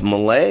in this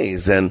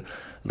malaise. And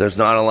there's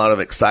not a lot of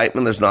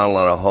excitement. There's not a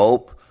lot of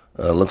hope.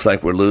 Looks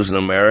like we're losing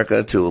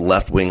America to a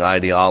left-wing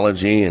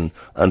ideology, and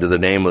under the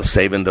name of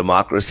saving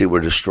democracy,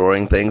 we're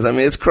destroying things. I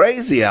mean, it's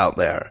crazy out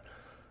there.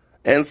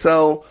 And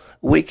so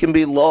we can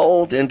be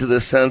lulled into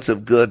the sense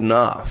of good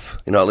enough.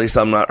 You know, at least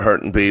I'm not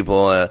hurting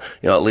people.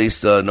 At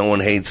least no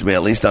one hates me.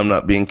 At least I'm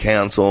not being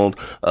canceled.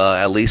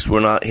 At least we're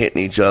not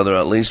hitting each other.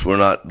 At least we're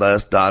not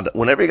less.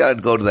 Whenever you got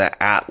to go to that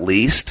at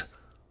least,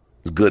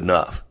 it's good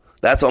enough.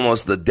 That's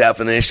almost the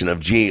definition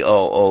of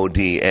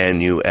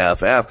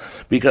GOODNUFF,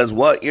 because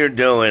what you're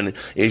doing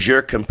is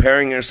you're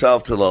comparing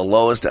yourself to the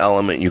lowest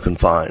element you can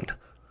find.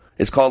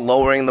 It's called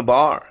lowering the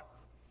bar.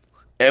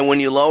 And when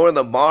you lower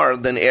the bar,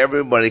 then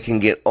everybody can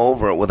get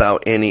over it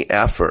without any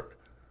effort.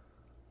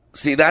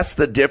 See, that's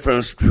the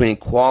difference between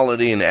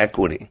equality and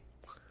equity.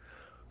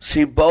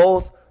 See,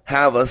 both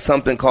have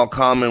something called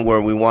common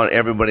where we want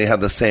everybody to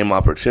have the same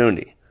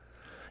opportunity.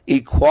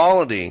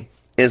 Equality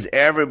is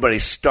everybody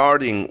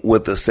starting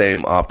with the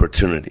same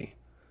opportunity.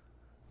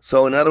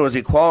 So in other words,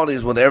 equality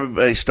is with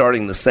everybody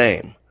starting the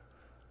same.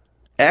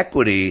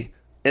 Equity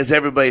is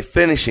everybody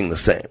finishing the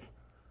same.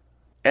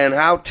 And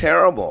how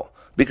terrible.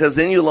 Because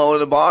then you lower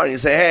the bar and you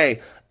say,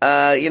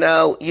 hey, you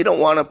don't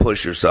want to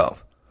push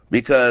yourself.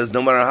 Because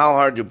no matter how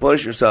hard you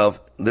push yourself,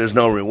 there's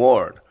no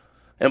reward.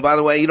 And by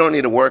the way, you don't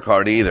need to work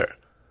hard either.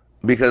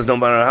 Because no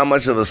matter how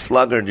much of a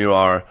sluggard you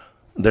are,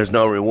 there's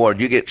no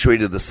reward. You get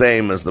treated the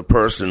same as the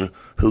person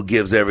who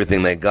gives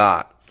everything they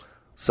got.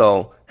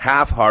 So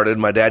half-hearted,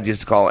 my dad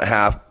used to call it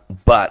half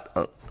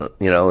butt,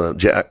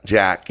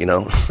 Jack,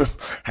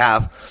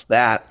 half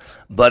that.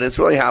 But it's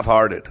really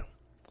half-hearted.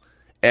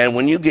 And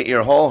when you get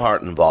your whole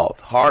heart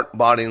involved, heart,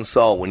 body, and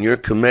soul, when you're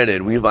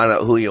committed, when you find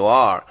out who you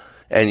are,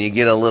 and you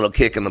get a little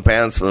kick in the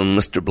pants from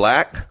Mr.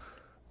 Black,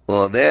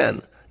 well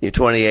then, you're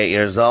 28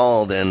 years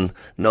old and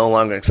no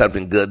longer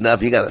accepting good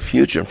enough. You got a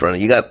future in front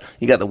of you.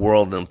 You got the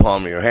world in the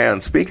palm of your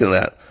hand. Speaking of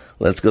that,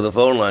 let's go to the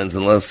phone lines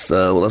and let's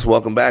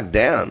welcome back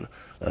Dan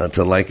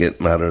to Like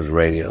It Matters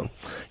Radio.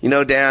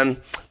 Dan,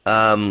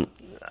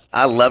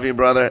 I love you,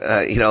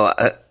 brother.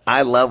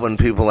 I love when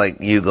people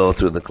like you go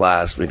through the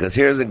class, because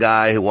here's a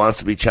guy who wants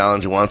to be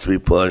challenged, who wants to be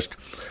pushed,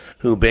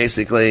 who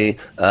basically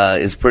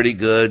is pretty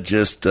good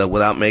just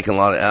without making a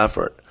lot of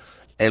effort.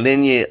 And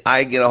then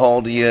I get a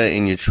hold of you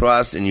and you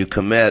trust and you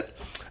commit,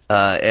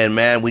 and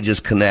man, we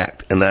just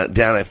connect. And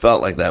Dan, I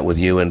felt like that with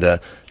you. And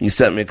you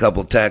sent me a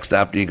couple texts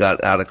after you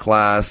got out of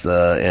class,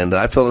 and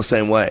I feel the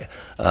same way.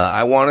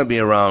 I want to be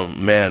around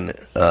men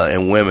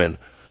and women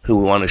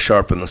who want to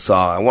sharpen the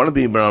saw. I want to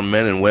be around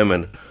men and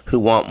women who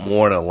want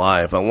more to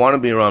life. I want to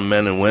be around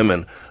men and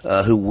women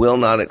who will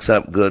not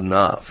accept good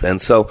enough.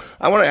 And so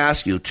I want to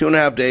ask you,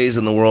 2.5 days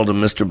in the world of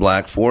Mr.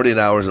 Black, 48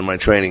 hours in my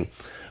training,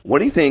 what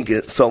do you think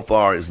so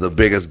far is the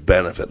biggest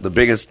benefit, the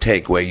biggest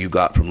takeaway you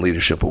got from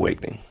Leadership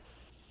Awakening?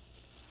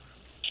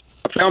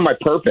 I found my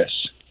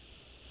purpose.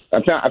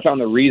 I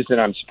found the reason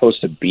I'm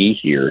supposed to be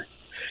here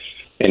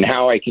and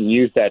how I can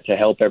use that to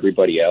help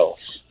everybody else.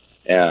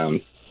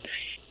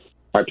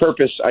 My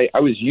purpose, I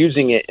was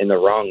using it in the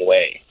wrong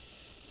way.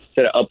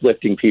 Instead of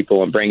uplifting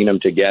people and bringing them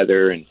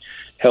together and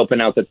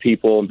helping out the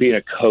people and being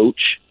a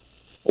coach,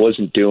 I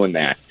wasn't doing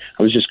that.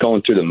 I was just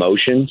going through the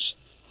motions,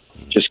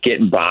 just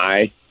getting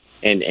by.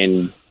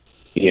 And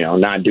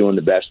not doing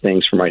the best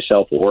things for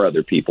myself or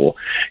other people.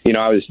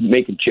 I was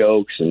making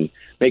jokes and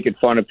making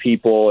fun of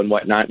people and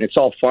whatnot, and it's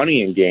all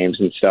funny in games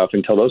and stuff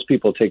until those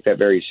people take that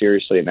very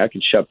seriously, and that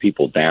can shut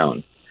people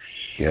down.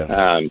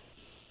 Yeah.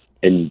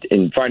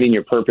 And finding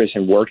your purpose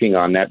and working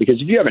on that, because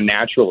if you have a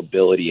natural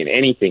ability in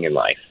anything in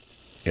life,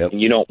 yep,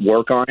 and you don't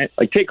work on it,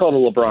 like take all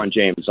the LeBron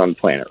James on the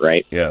planet,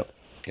 right? Yeah.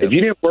 Yep. If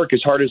you didn't work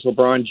as hard as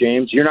LeBron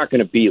James, you're not going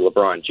to be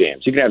LeBron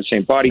James. You can have the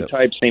same body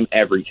type, same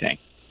everything.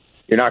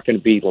 You're not going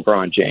to beat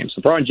LeBron James.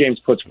 LeBron James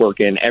puts work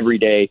in every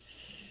day,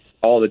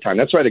 all the time.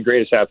 That's why the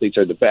greatest athletes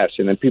are the best.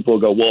 And then people will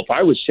go, well, if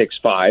I was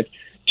 6'5",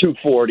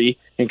 240,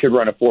 and could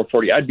run a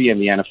 440, I'd be in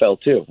the NFL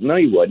too. No,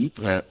 you wouldn't.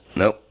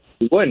 Nope.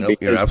 You wouldn't. Nope,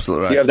 you're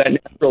absolutely right. You have that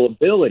natural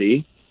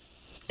ability.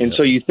 And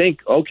so you think,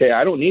 okay,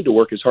 I don't need to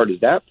work as hard as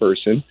that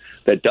person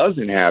that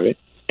doesn't have it.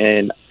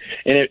 And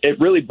it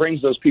really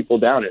brings those people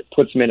down. It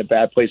puts them in a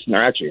bad place, and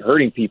they're actually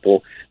hurting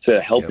people instead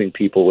of helping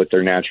people with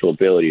their natural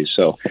abilities.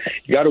 So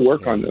you got to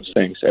work on those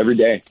things every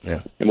day.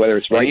 Yeah. And whether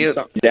it's writing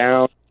something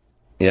down.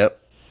 Yep.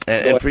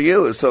 And for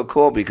you, it's so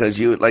cool because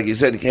you, like you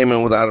said, you came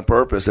in without a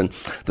purpose. And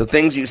the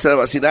things you said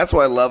about, that's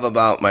what I love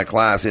about my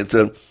class.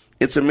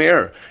 It's a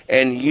mirror.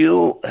 And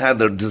you had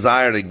the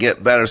desire to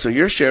get better. So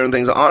you're sharing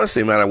things.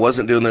 Honestly, man, I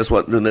wasn't doing this,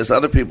 doing this.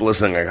 Other people are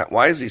saying,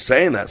 why is he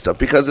saying that stuff?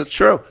 Because it's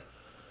true.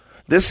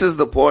 This is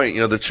the point.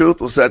 The truth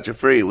will set you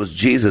free. It was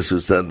Jesus who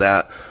said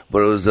that, but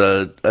it was,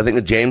 I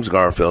think, James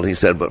Garfield. He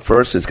said, but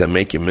first it's going to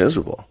make you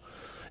miserable.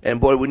 And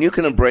boy, when you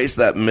can embrace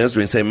that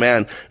misery and say,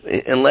 man,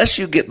 unless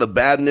you get the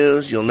bad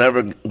news, you'll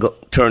never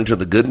turn to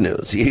the good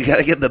news. You got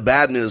to get the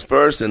bad news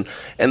first. And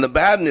the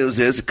bad news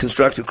is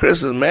constructive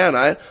criticism.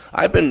 Man,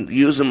 I've been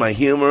using my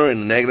humor in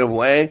a negative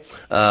way.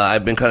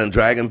 I've been kind of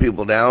dragging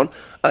people down.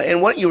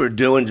 And what you were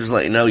doing, just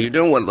let you know, you're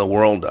doing what the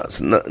world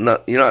does. You're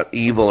not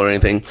evil or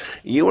anything.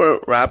 You were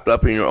wrapped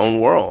up in your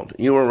own world.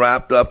 You were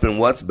wrapped up in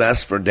what's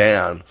best for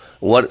Dan.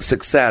 What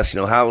success?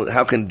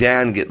 How can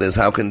Dan get this?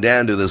 How can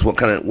Dan do this?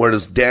 Where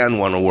does Dan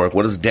want to work?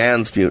 What is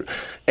Dan's future?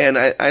 And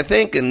I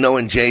think in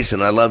knowing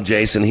Jason, I love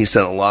Jason. He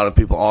sent a lot of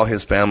people, all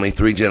his family,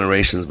 3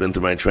 generations been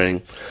through my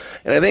training.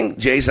 And I think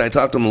Jason, I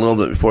talked to him a little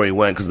bit before he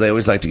went because they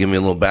always like to give me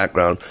a little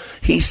background.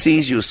 He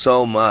sees you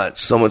so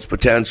much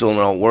potential and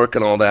all work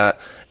and all that.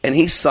 And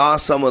he saw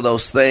some of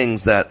those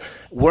things that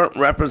weren't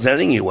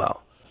representing you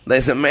well. They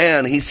said,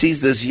 man, he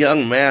sees this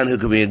young man who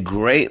could be a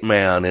great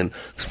man, and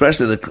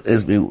especially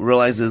as he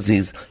realizes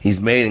he's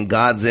made in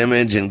God's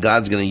image and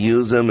God's going to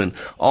use him and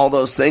all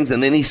those things.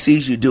 And then he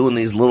sees you doing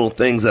these little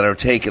things that are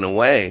taken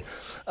away.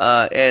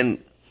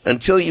 And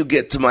until you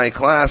get to my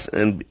class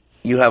and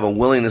you have a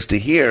willingness to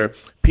hear.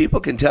 People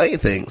can tell you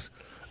things,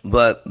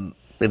 but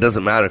it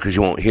doesn't matter because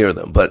you won't hear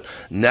them. But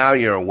now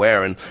you're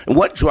aware. And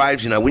what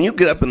drives you now? When you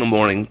get up in the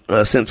morning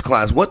since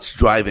class, what's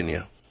driving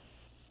you?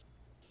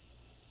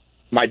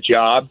 My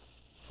job,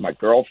 my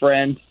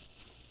girlfriend,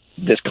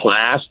 this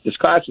class. This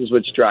class is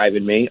what's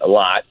driving me a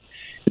lot.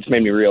 It's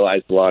made me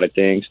realize a lot of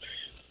things.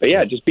 But,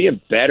 yeah, just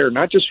being better,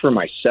 not just for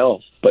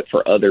myself, but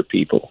for other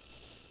people.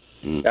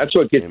 That's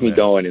what gets me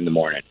going in the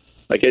morning.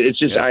 Like, it's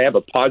just I have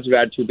a positive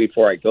attitude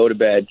before I go to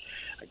bed.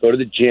 I go to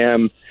the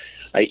gym.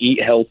 I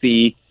eat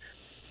healthy.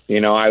 You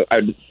know,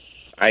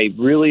 I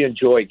really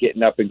enjoy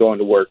getting up and going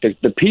to work.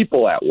 The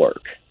people at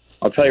work,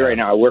 I'll tell you right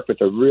now, I work with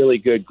a really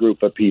good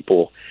group of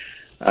people.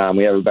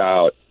 We have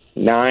about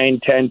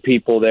 9-10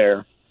 people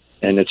there,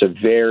 and it's a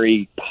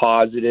very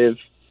positive,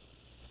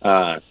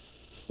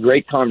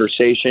 great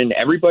conversation.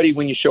 Everybody,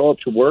 when you show up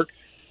to work,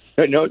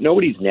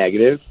 nobody's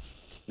negative.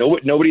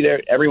 Nobody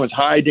there. Everyone's,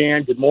 hi,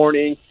 Dan, good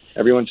morning.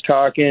 Everyone's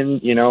talking.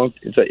 You know,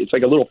 it's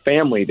like a little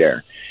family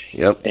there.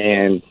 Yep.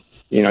 And,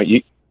 you know,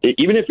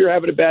 even if you're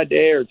having a bad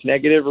day or it's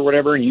negative or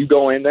whatever, and you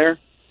go in there,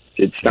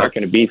 it's not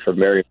going to be for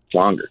very much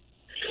longer.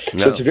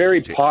 No. So it's a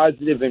very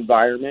positive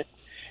environment,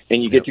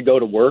 and you get to go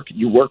to work.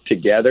 You work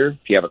together.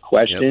 If you have a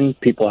question,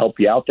 people help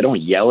you out. They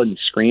don't yell and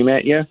scream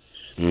at you.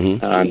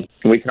 And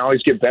we can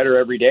always get better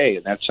every day,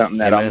 and that's something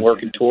that I'm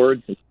working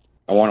towards.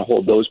 I want to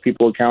hold those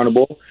people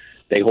accountable.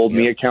 They hold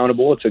me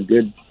accountable. It's a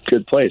good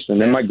place.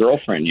 And then my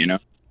girlfriend, you know.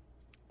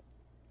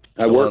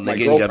 My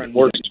girlfriend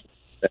works.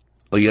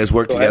 Oh, you guys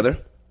work together?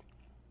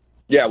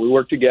 Yeah, we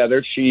work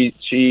together. She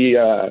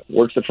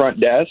works the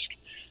front desk.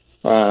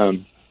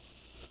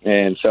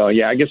 And so,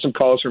 I get some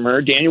calls from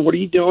her. Daniel, what are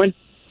you doing?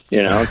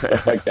 You know,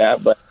 stuff like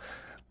that. But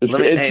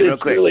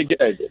it's really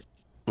good.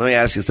 Let me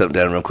ask you something,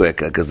 Dan, real quick,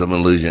 because I'm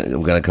going to lose you.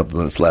 We've got a couple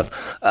minutes left.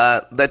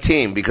 The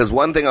team, because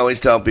one thing I always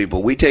tell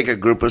people, we take a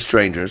group of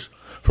strangers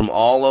from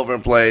all over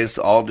the place,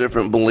 all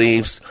different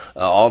beliefs,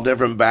 all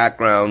different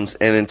backgrounds,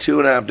 and in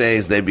 2.5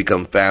 days, they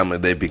become family,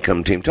 they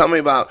become team. Tell me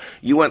about,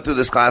 you went through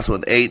this class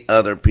with 8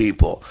 other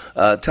people.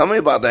 Tell me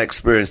about that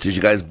experience. Did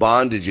you guys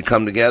bond? Did you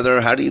come together?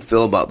 How do you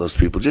feel about those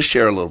people? Just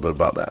share a little bit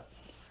about that.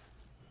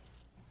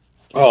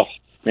 Oh,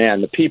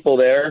 man, the people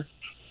there,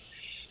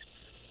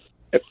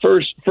 at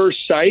first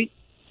sight,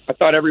 I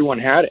thought everyone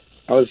had it.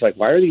 I was like,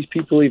 why are these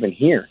people even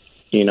here?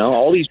 You know,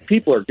 all these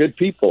people are good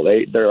people.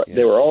 They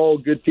were all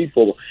good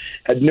people.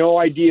 Had no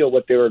idea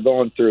what they were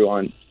going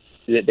through.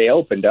 They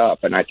opened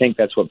up, and I think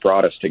that's what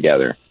brought us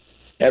together.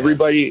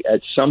 Everybody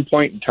at some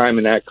point in time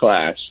in that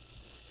class,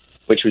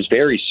 which was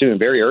very soon,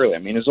 very early. I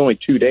mean, it was only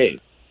 2 days.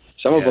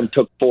 Some of them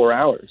took 4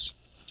 hours.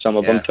 Some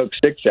of them took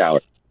 6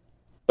 hours.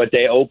 But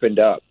they opened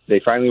up. They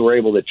finally were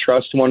able to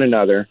trust one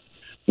another,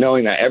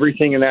 knowing that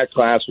everything in that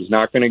class was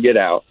not going to get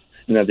out,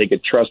 and that they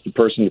could trust the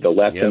person to the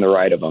left and the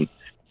right of them.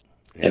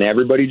 And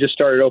everybody just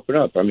started to open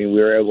up. I mean,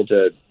 we were able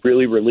to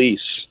really release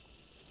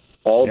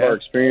all of our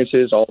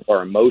experiences, all of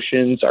our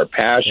emotions, our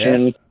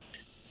passion.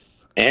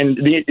 And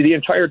the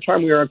entire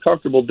time we were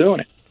uncomfortable doing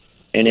it.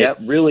 And it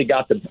really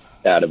got the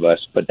best out of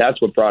us. But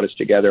that's what brought us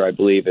together, I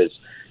believe, is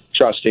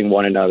trusting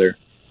one another.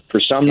 For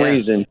some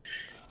reason,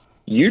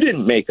 you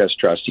didn't make us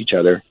trust each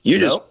other. You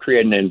just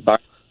created an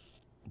environment.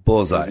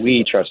 Bullseye.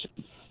 We trusted.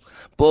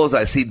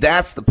 Bullseye. See,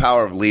 that's the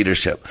power of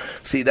leadership.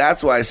 See,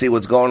 that's why I see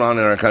what's going on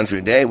in our country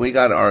today. We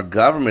got our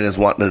government is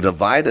wanting to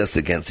divide us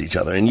against each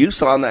other. And you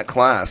saw in that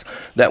class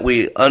that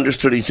we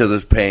understood each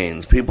other's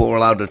pains. People were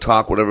allowed to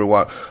talk whatever they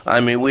want. I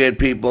mean, we had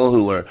people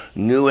who were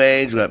New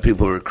Age. We had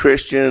people who were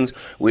Christians.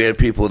 We had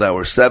people that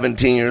were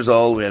 17 years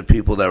old. We had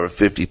people that were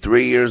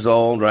 53 years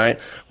old, right?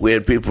 We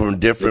had people from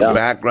different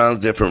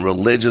backgrounds, different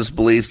religious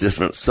beliefs,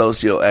 different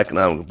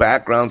socioeconomic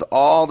backgrounds,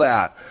 all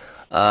that.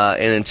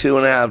 And in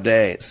 2.5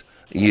 days,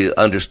 you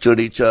understood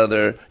each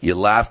other, you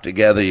laughed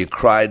together, you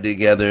cried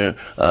together,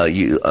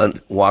 you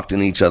walked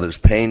in each other's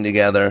pain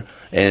together,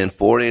 and in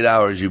 48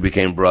 hours you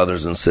became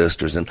brothers and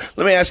sisters. And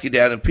let me ask you,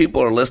 Dad, if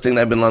people are listening,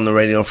 I've been on the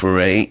radio for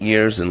 8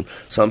 years, and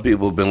some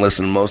people have been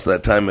listening most of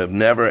that time, have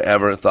never,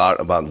 ever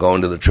thought about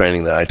going to the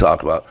training that I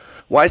talk about.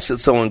 Why should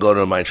someone go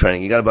to my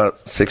training? You got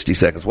about 60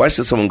 seconds. Why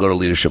should someone go to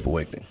Leadership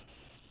Awakening?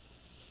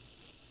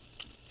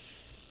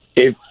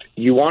 If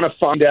you want to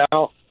find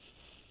out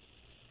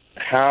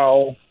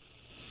how...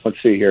 Let's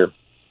see here.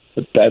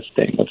 The best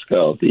thing. Let's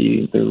go.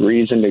 The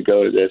reason to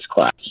go to this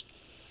class.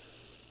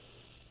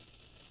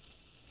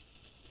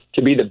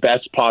 To be the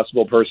best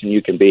possible person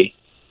you can be.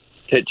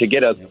 To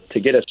get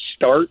a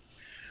start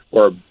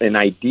or an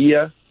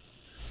idea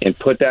and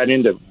put that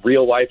into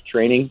real life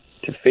training,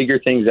 to figure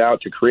things out,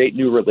 to create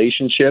new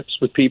relationships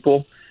with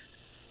people.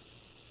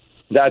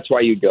 That's why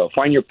you go.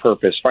 Find your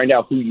purpose. Find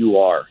out who you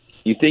are.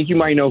 You think you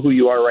might know who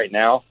you are right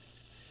now,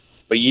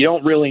 but you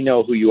don't really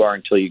know who you are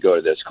until you go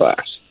to this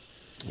class.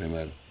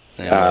 Amen.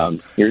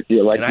 You're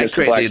like and I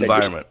create the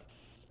environment.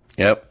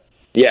 Yep.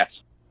 Yes.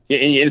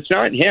 It's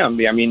not him.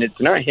 I mean, it's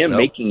not him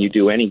making you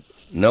do anything.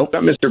 Nope. It's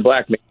not Mr.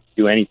 Black making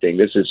you do anything.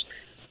 This is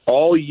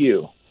all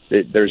you.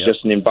 There's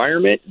just an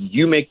environment.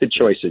 You make the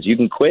choices. You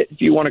can quit if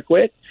you want to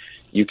quit.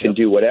 You can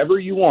do whatever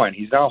you want.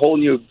 He's not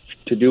holding you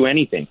to do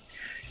anything.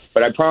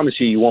 but I promise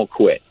you won't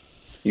quit.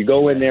 You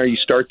go in there, you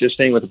start this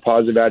thing with a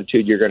positive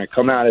attitude, you're going to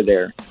come out of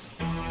there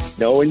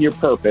knowing your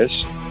purpose.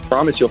 I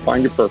promise you'll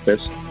find your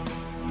purpose.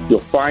 You'll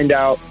find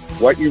out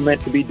what you're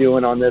meant to be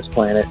doing on this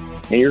planet,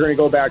 and you're going to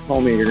go back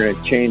home and you're going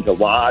to change a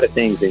lot of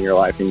things in your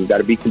life, and you've got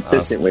to be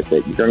consistent with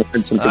it. You're going to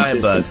learn some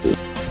consistency.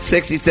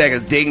 60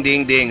 seconds. Ding,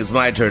 ding, ding. It's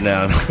my turn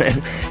now.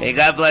 Hey,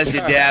 God bless you,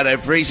 Dad. I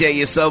appreciate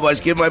you so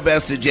much. Give my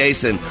best to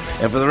Jason.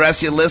 And for the rest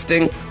of you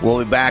listening,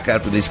 we'll be back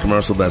after these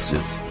commercial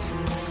messages.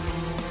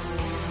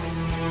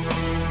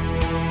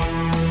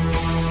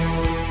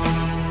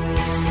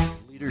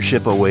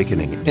 Leadership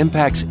Awakening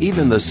impacts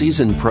even the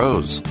seasoned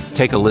pros.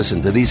 Take a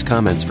listen to these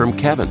comments from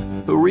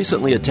Kevin, who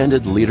recently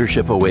attended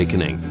Leadership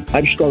Awakening.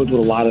 I've struggled with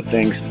a lot of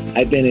things.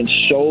 I've been in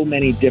so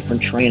many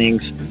different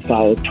trainings,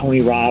 followed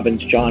Tony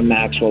Robbins, John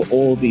Maxwell,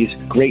 all these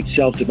great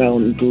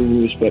self-development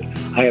gurus, but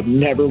I have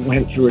never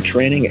went through a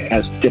training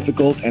as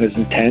difficult and as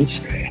intense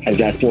as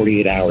that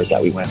 48 hours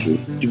that we went through.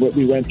 What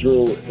we went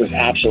through was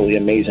absolutely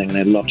amazing, and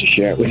I'd love to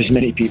share it with as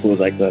many people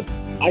as I could.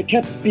 I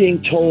kept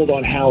being told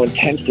on how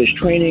intense this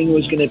training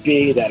was going to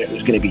be, that it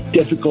was going to be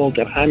difficult.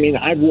 And I mean,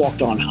 I've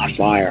walked on hot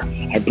fire.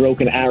 I've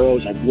broken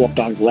arrows. I've walked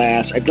on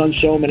glass. I've done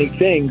so many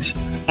things.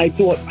 I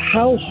thought,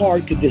 how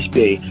hard could this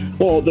be?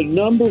 Well, the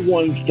number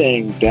one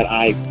thing that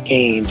I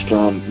gained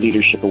from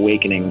Leadership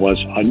Awakening was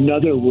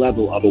another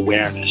level of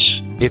awareness.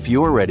 If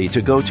you're ready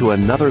to go to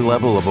another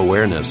level of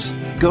awareness,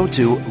 go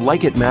to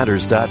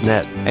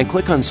likeitmatters.net and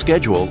click on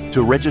Schedule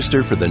to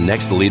register for the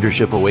next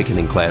Leadership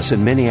Awakening class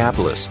in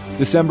Minneapolis,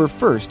 December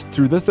 1st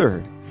through the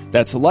 3rd.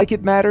 That's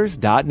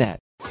likeitmatters.net.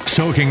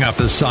 Soaking up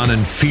the sun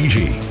in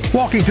Fiji,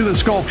 walking through the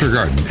Sculpture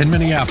Garden in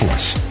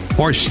Minneapolis,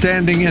 or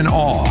standing in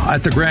awe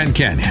at the Grand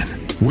Canyon.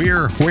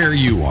 We're where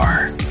you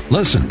are.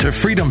 Listen to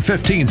Freedom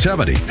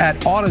 1570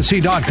 at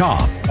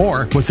Odyssey.com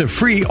or with the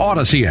free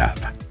Odyssey app.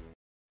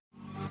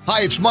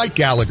 Hi, it's Mike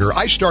Gallagher.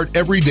 I start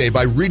every day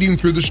by reading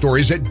through the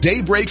stories at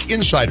Daybreak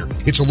Insider.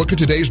 It's a look at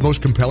today's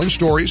most compelling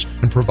stories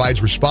and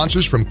provides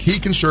responses from key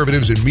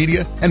conservatives in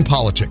media and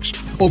politics.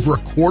 Over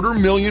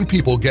 250,000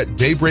 people get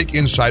Daybreak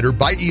Insider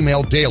by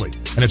email daily,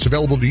 and it's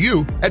available to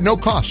you at no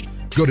cost.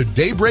 Go to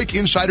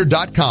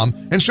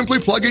daybreakinsider.com and simply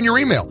plug in your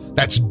email.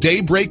 That's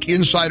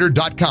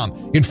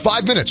daybreakinsider.com. In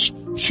 5 minutes,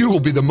 you will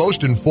be the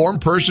most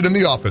informed person in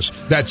the office.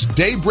 That's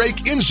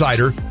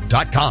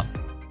daybreakinsider.com.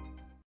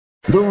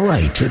 The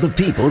right of the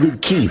people to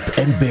keep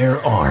and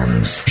bear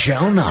arms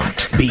shall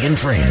not be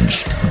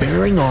infringed.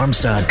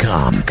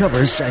 BearingArms.com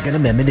covers Second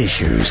Amendment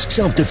issues,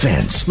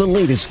 self-defense, the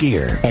latest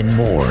gear, and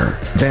more.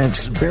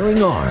 That's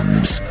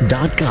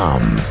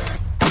BearingArms.com.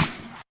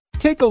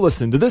 Take a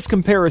listen to this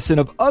comparison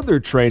of other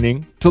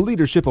training to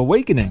Leadership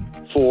Awakening.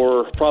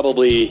 For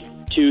probably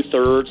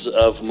 2/3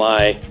 of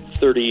my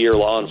 30-year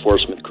law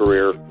enforcement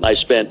career, I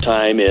spent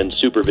time in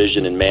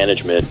supervision and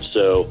management,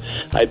 so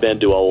I've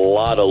been to a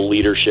lot of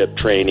leadership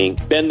training.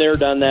 Been there,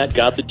 done that,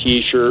 got the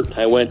T-shirt.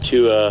 I went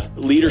to a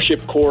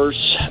leadership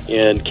course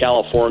in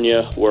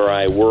California where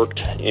I worked,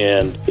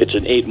 and it's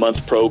an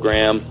 8-month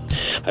program.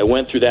 I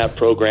went through that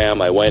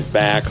program. I went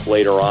back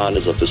later on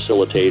as a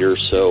facilitator,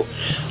 so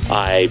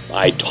I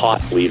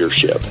taught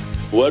leadership.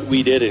 What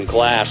we did in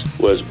class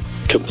was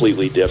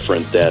completely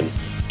different than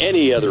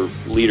any other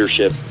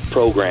leadership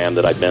program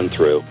that I've been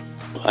through.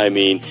 I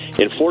mean,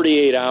 in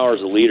 48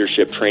 hours of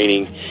leadership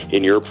training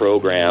in your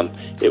program,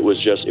 it was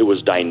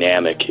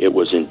dynamic. It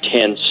was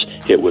intense.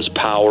 It was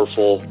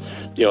powerful.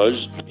 You know,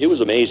 it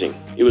was amazing.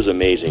 It was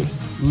amazing.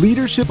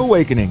 Leadership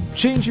Awakening.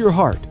 Change your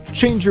heart.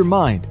 Change your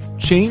mind.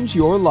 Change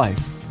your life.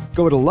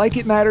 Go to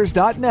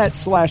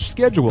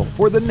likeitmatters.net/schedule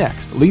for the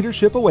next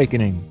Leadership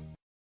Awakening.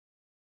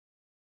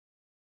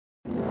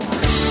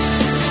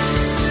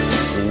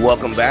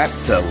 Welcome back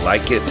to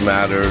Like It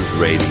Matters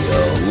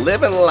Radio.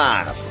 Living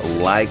life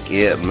like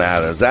it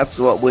matters. That's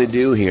what we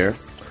do here.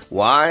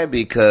 Why?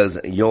 Because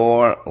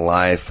your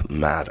life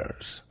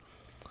matters.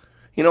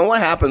 You know what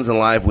happens in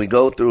life? We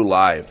go through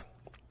life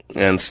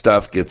and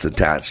stuff gets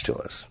attached to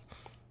us.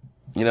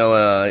 You know,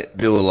 I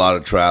do a lot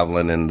of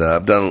traveling, and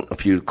I've done a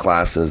few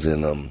classes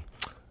in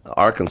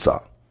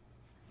Arkansas.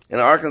 In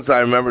Arkansas, I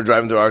remember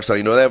driving through Arkansas.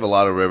 You know, they have a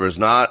lot of rivers,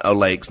 not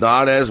lakes,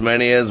 not as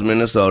many as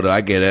Minnesota.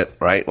 I get it,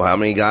 right? Well, how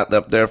many got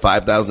up there?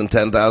 5,000,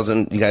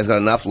 10,000? You guys got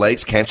enough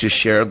lakes? Can't you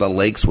share the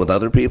lakes with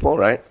other people,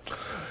 right?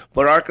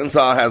 But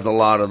Arkansas has a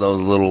lot of those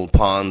little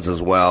ponds as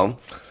well.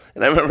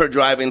 And I remember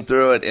driving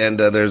through it, and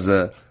there's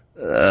a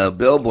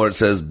billboard that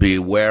says,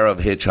 "Beware of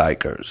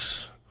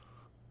hitchhikers."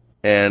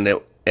 And it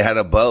had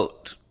a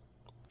boat.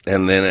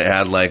 And then it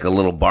had like a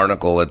little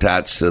barnacle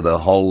attached to the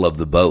hull of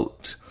the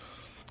boat.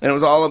 And it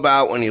was all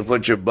about when you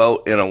put your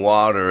boat in a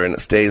water and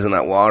it stays in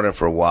that water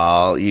for a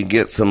while, you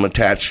get some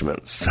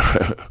attachments,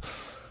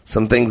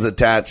 some things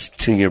attached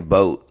to your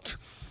boat.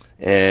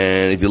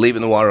 And if you leave it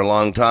in the water a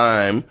long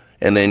time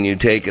and then you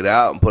take it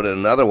out and put it in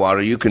another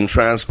water, you can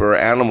transfer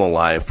animal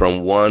life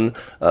from one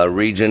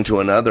region to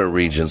another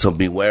region. So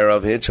beware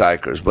of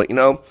hitchhikers. But, you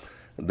know,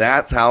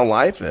 that's how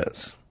life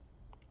is.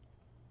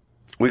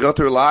 We go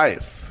through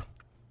life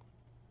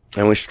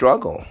and we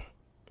struggle.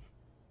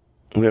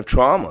 We have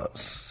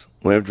traumas.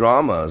 We have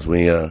dramas.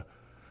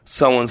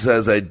 Someone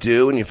says I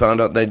do, and you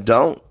found out they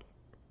don't.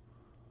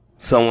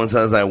 Someone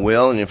says I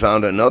will, and you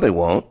found out no, they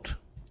won't.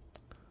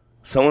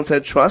 Someone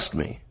said trust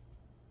me,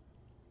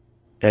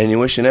 and you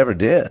wish you never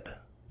did.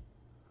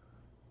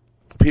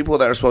 People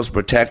that are supposed to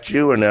protect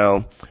you are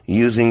now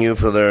using you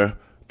for their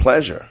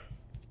pleasure.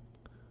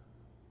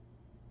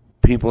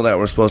 People that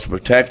were supposed to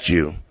protect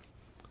you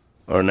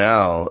are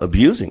now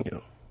abusing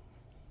you.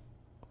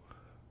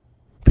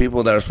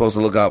 People that are supposed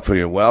to look out for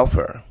your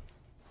welfare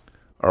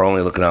are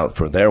only looking out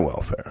for their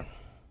welfare.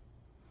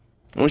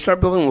 And we start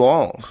building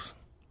walls.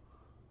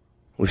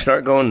 We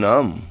start going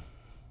numb.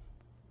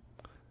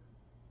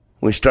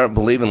 We start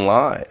believing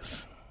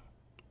lies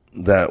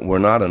that we're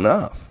not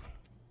enough,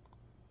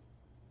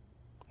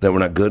 that we're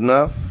not good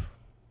enough,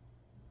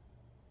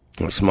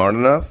 we're not smart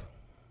enough,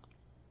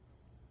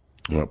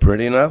 we're not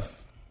pretty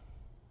enough.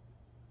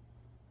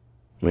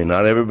 I mean,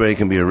 not everybody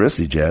can be a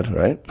Rissy Jed,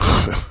 right?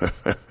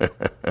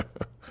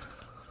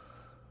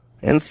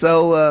 And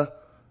so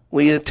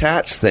we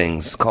attach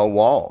things called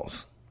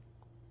walls.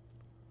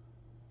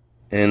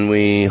 And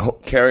we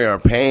carry our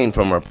pain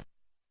from our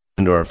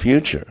into our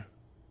future.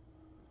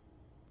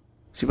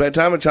 See, by the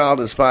time a child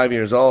is 5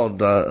 years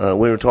old,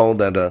 we were told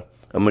that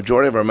a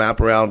majority of our map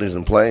reality is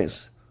in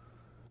place.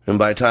 And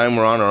by the time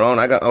we're on our own,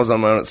 I was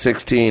on my own at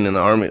 16, in the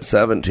Army at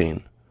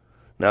 17.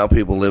 Now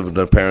people live with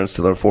their parents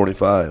till they're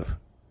 45.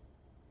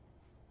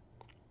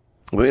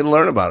 We need to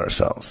learn about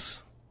ourselves.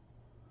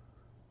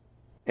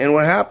 And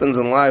what happens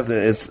in life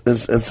is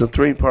it's a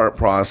three-part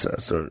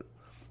process. Or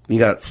you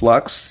got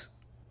flux,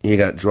 you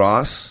got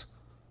dross,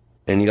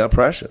 and you got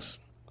precious.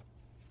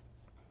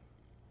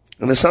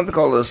 And there's something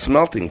called a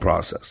smelting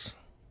process.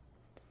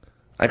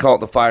 I call it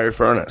the fiery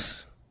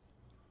furnace.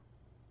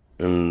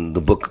 In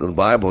the book of the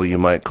Bible, you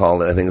might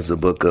call it, I think it's the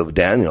book of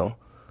Daniel.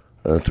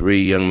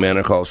 3 young men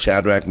are called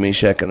Shadrach,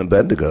 Meshach, and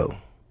Abednego.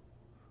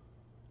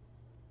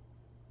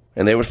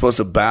 And they were supposed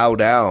to bow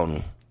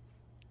down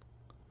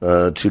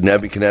to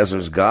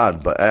Nebuchadnezzar's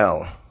god,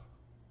 Baal.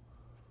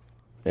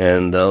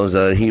 And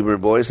those Hebrew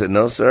boys said,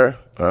 no, sir,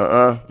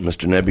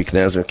 Mr.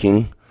 Nebuchadnezzar,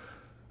 king,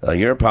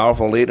 you're a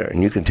powerful leader,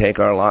 and you can take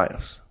our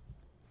lives.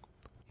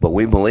 But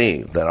we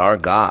believe that our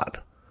God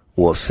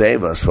will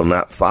save us from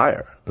that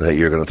fire that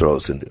you're going to throw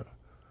us into.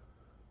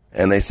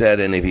 And they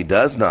said, and if he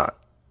does not,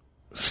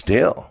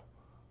 still,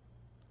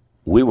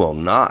 we will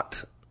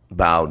not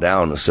bow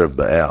down to serve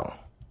Baal.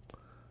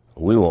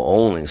 We will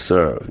only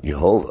serve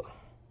Jehovah.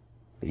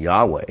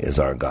 Yahweh is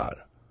our God.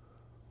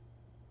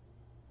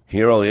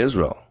 Hear, O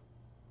Israel,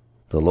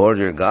 the Lord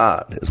your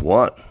God is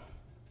one.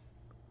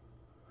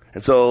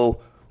 And so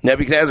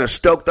Nebuchadnezzar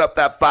stoked up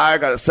that fire,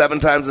 got it 7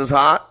 times as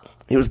hot.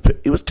 He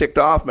was ticked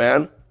off,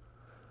 man.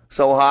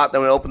 So hot that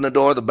when he opened the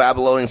door, the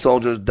Babylonian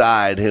soldiers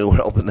died who would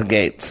open the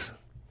gates.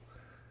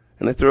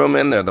 And they threw him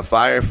in there, the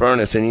fire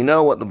furnace. And you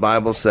know what the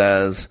Bible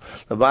says?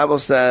 The Bible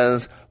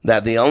says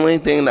that the only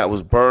thing that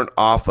was burnt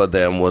off of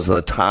them was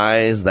the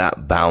ties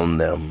that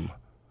bound them.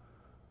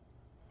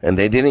 And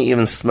they didn't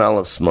even smell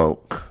of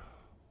smoke.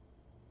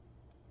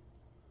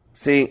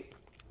 See,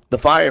 the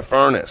fire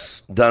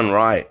furnace, done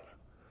right,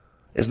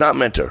 is not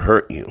meant to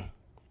hurt you.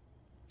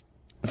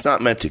 It's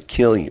not meant to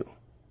kill you.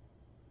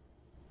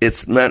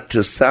 It's meant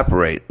to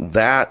separate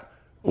that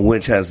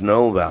which has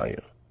no value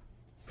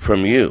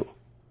from you,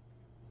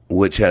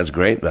 which has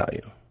great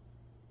value.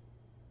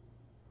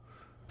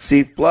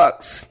 See,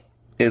 flux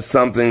is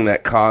something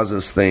that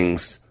causes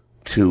things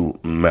to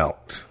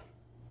melt.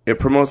 It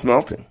promotes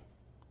melting.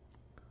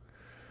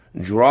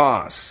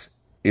 Dross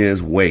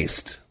is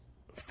waste,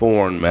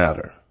 foreign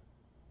matter.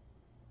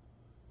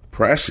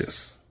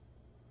 Precious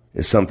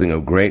is something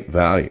of great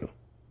value,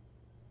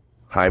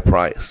 high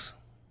price.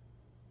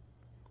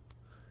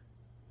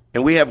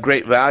 And we have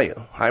great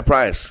value, high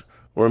price.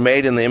 We're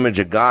made in the image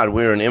of God.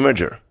 We're an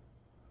imager.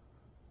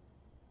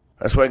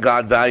 That's why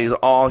God values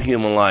all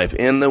human life,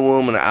 in the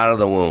womb and out of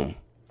the womb.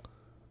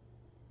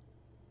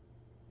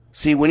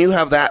 See, when you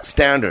have that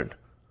standard,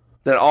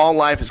 that all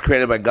life is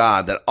created by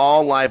God, that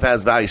all life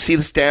has value, see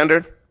the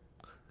standard?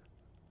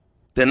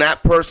 Then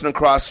that person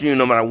across from you,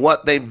 no matter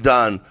what they've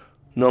done,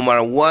 no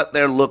matter what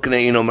they're looking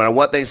at you, no matter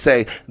what they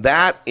say,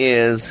 that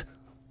is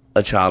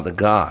a child of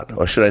God,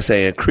 or should I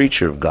say a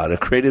creature of God, a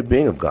created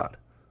being of God.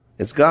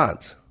 It's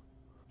God's.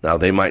 Now,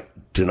 they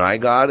might deny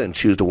God and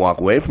choose to walk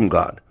away from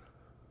God,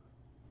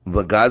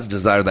 but God's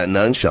desire that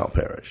none shall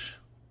perish.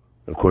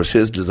 Of course,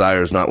 his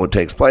desire is not what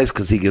takes place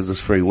because he gives us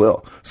free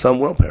will. Some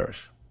will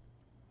perish.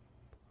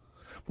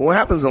 But what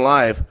happens in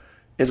life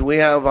is we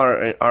have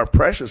our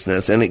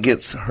preciousness and it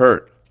gets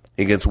hurt,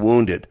 it gets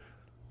wounded,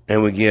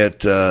 and we get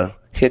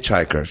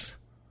hitchhikers.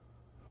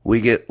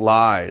 We get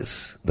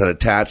lies that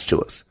attach to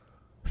us.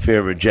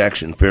 Fear of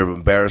rejection, fear of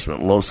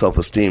embarrassment, low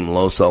self-esteem,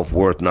 low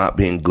self-worth, not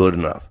being good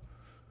enough.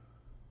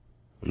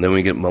 And then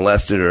we get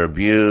molested or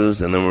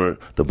abused, and then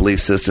the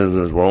belief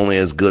system is we're only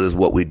as good as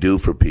what we do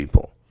for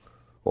people.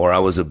 Or I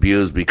was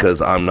abused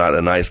because I'm not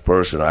a nice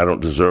person, I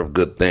don't deserve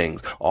good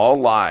things.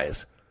 All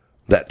lies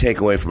that take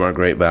away from our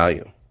great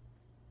value.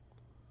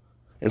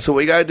 And so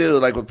what you got to do,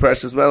 like with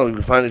precious metal, you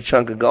can find a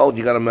chunk of gold,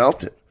 you got to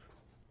melt it.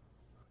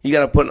 You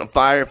got to put it in a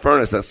fire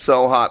furnace that's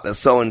so hot, that's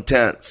so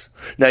intense.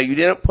 Now, you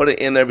didn't put it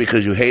in there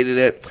because you hated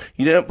it.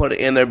 You didn't put it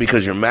in there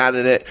because you're mad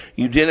at it.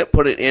 You didn't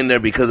put it in there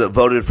because it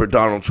voted for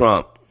Donald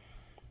Trump.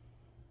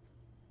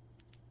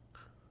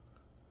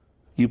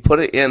 You put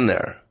it in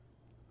there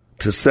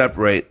to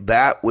separate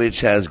that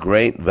which has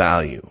great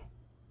value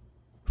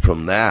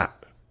from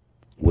that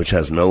which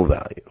has no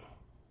value.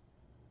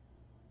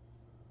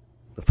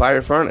 The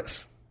fire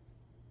furnace.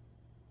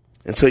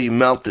 And so you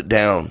melt it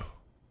down.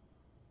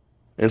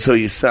 And so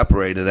you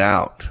separate it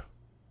out.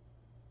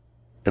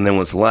 And then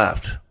what's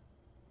left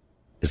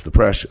is the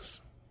precious.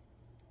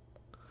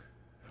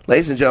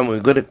 Ladies and gentlemen,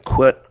 we're going to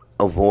quit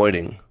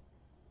avoiding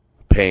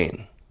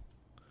pain.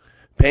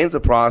 Pain's a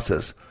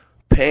process.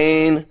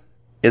 Pain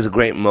is a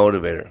great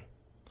motivator.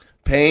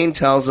 Pain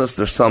tells us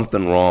there's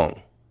something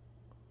wrong.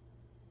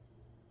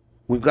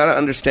 We've got to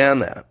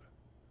understand that.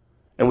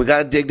 And we've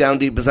got to dig down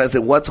deep inside and say,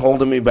 what's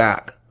holding me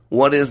back?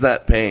 What is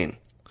that pain?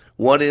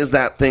 What is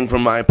that thing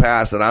from my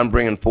past that I'm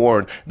bringing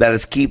forward that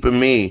is keeping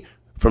me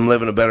from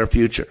living a better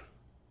future?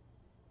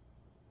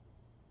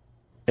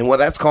 And what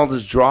that's called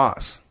is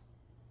dross.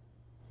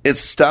 It's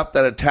stuff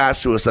that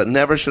attached to us that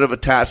never should have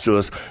attached to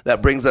us,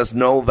 that brings us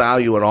no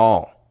value at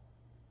all.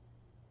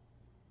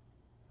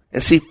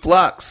 And see,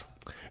 flux,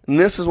 and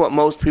this is what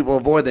most people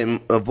avoid. They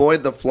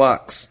avoid the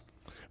flux.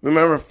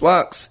 Remember,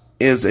 flux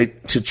is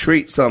to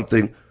treat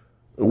something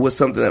with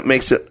something that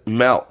makes it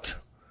melt.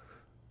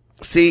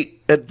 See,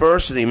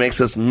 adversity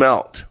makes us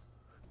melt.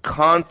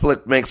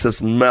 Conflict makes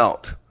us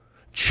melt.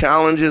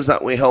 Challenges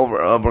that we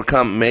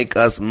overcome make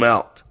us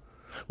melt.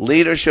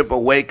 Leadership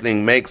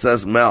awakening makes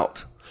us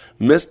melt.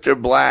 Mr.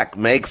 Black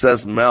makes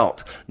us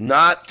melt.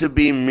 Not to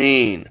be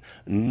mean,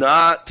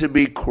 not to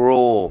be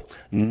cruel,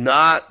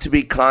 not to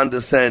be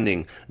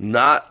condescending,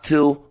 not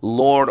to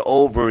lord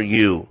over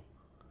you,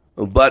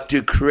 but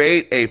to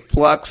create a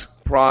flux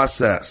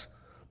process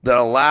that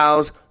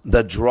allows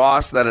the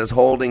dross that is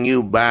holding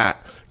you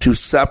back to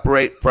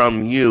separate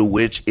from you,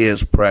 which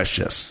is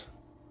precious.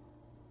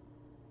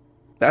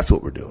 That's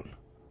what we're doing.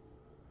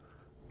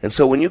 And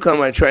so when you come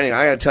to my training,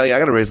 I got to tell you, I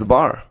got to raise the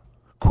bar.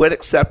 Quit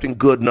accepting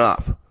good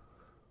enough.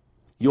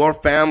 Your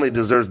family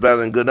deserves better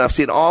than good enough.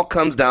 See, it all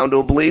comes down to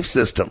a belief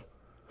system.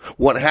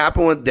 What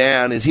happened with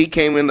Dan is he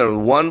came in there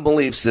with one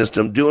belief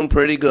system, doing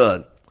pretty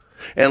good,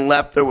 and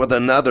left there with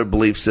another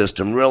belief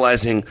system,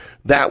 realizing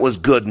that was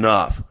good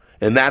enough,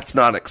 and that's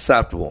not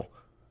acceptable.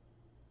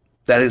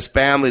 That his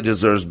family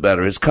deserves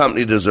better, his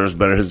company deserves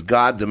better, his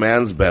God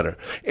demands better.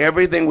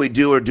 Everything we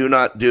do or do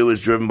not do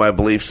is driven by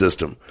belief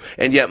system.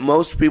 And yet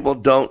most people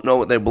don't know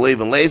what they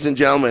believe. And ladies and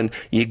gentlemen,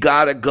 you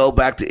gotta go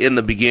back to in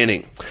the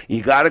beginning.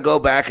 You gotta go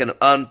back and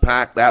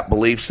unpack that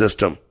belief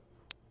system.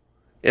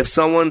 If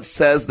someone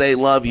says they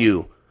love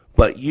you,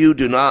 but you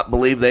do not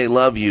believe they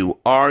love you,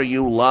 are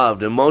you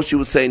loved? And most of you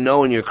would say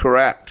no, and you're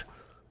correct,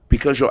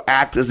 because you'll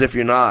act as if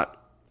you're not.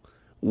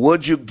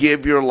 Would you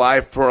give your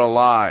life for a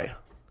lie?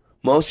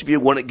 Most of you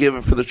wouldn't give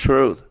it for the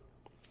truth.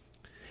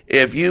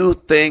 If you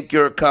think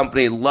your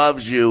company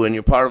loves you and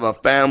you're part of a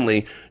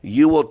family,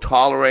 you will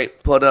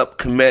tolerate, put up,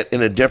 commit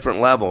in a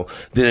different level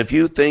than if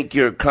you think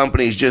your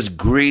company is just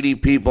greedy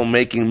people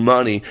making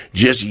money,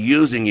 just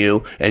using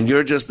you, and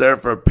you're just there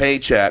for a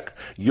paycheck.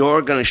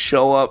 You're going to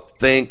show up,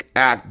 think,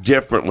 act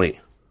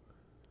differently.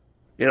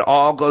 It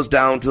all goes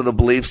down to the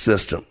belief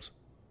systems.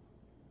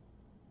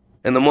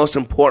 And the most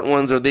important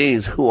ones are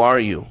these. Who are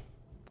you?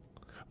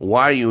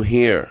 Why are you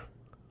here?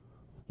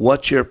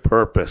 What's your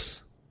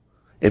purpose?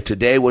 If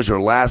today was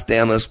your last day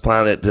on this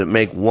planet, to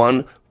make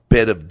one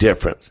bit of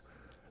difference,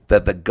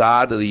 that the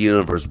God of the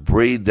universe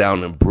breathed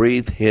down and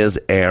breathed his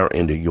air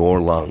into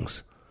your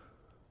lungs,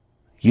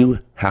 you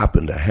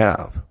happen to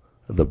have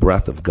the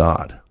breath of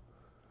God.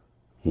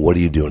 What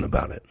are you doing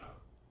about it?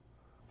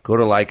 Go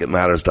to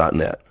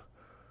likeitmatters.net.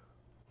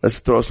 Let's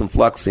throw some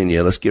flux in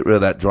you. Let's get rid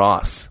of that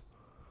dross.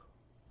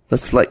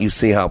 Let's let you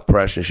see how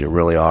precious you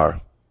really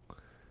are.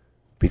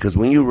 Because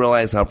when you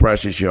realize how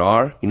precious you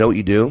are, you know what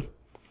you do?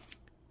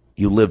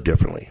 You live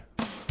differently.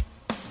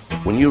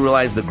 When you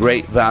realize the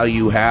great value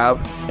you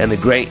have and the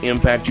great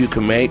impact you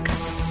can make,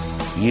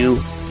 you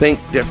think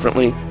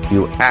differently,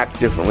 you act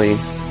differently,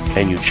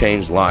 and you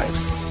change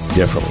lives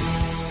differently.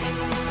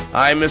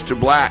 I'm Mr.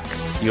 Black.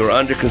 You're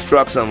under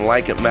construction on the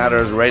Like It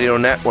Matters radio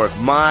network.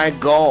 My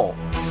goal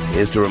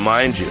is to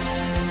remind you,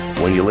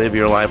 when you live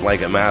your life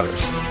like it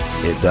matters,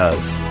 it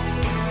does.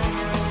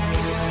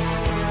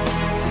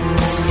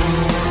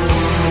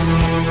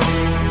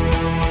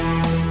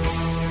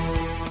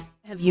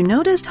 Have you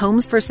noticed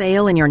homes for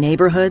sale in your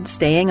neighborhood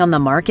staying on the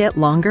market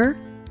longer?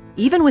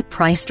 Even with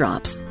price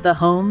drops, the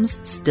homes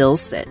still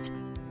sit.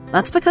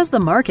 That's because the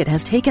market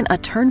has taken a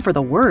turn for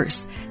the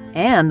worse,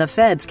 and the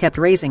Feds kept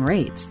raising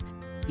rates.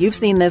 You've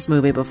seen this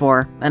movie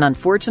before, and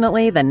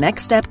unfortunately, the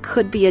next step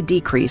could be a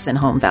decrease in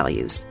home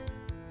values.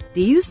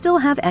 Do you still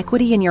have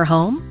equity in your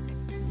home?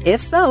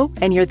 If so,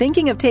 and you're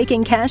thinking of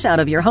taking cash out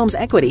of your home's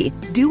equity,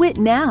 do it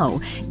now.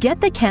 Get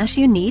the cash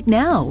you need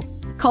now.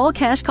 Call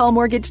Cash Call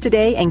Mortgage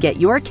today and get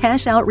your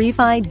cash out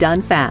refi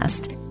done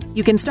fast.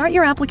 You can start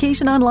your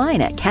application online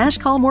at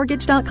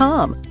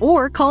cashcallmortgage.com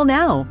or call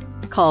now.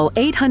 Call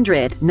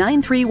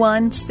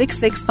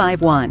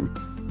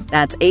 800-931-6651.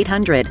 That's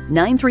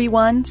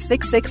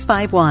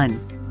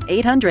 800-931-6651.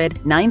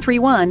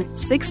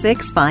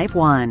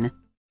 800-931-6651.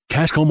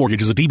 Cash Call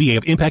Mortgage is a DBA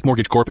of Impact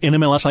Mortgage Corp.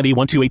 NMLS ID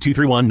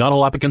 128231. Not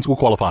all applicants will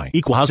qualify.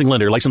 Equal housing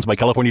lender licensed by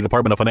California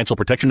Department of Financial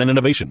Protection and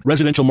Innovation.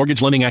 Residential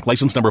Mortgage Lending Act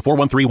license number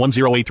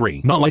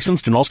 4131083. Not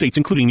licensed in all states,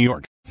 including New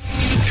York.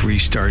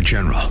 3-star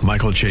General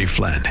Michael J.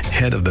 Flynn,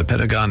 head of the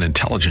Pentagon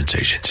Intelligence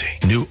Agency,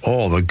 knew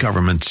all the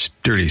government's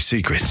dirty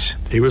secrets.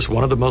 He was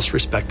one of the most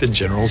respected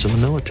generals in the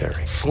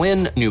military.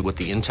 Flynn knew what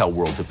the intel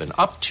world had been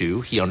up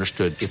to. He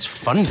understood its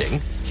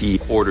funding. He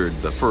ordered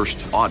the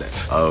first audit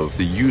of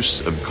the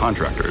use of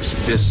contractors.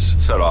 This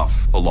set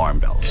off alarm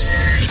bells.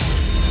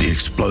 The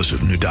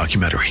explosive new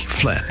documentary,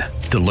 Flynn,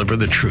 Deliver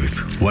the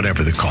Truth,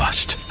 Whatever the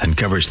Cost,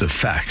 uncovers the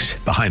facts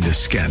behind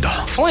this scandal.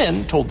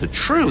 Flynn told the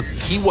truth.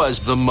 He was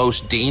the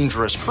most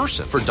dangerous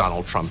person for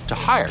Donald Trump to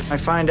hire. I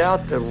find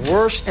out the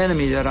worst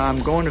enemy that I'm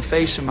going to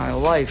face in my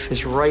life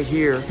is right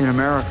here in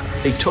America.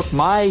 They took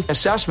my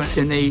assessment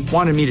and they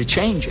wanted me to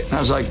change it. And I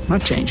was like, I'm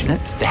not changing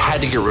it. They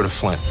had to get rid of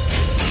Flynn.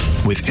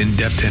 With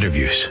in-depth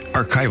interviews,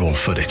 archival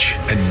footage,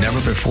 and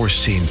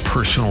never-before-seen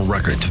personal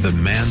records of the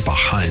man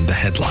behind the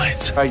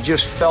headlines. I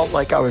just felt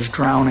like I was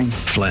drowning.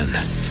 Flynn,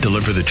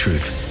 Deliver the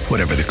Truth,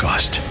 Whatever the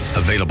Cost.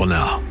 Available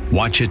now.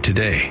 Watch it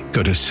today.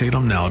 Go to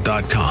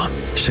salemnow.com.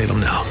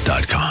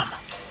 salemnow.com.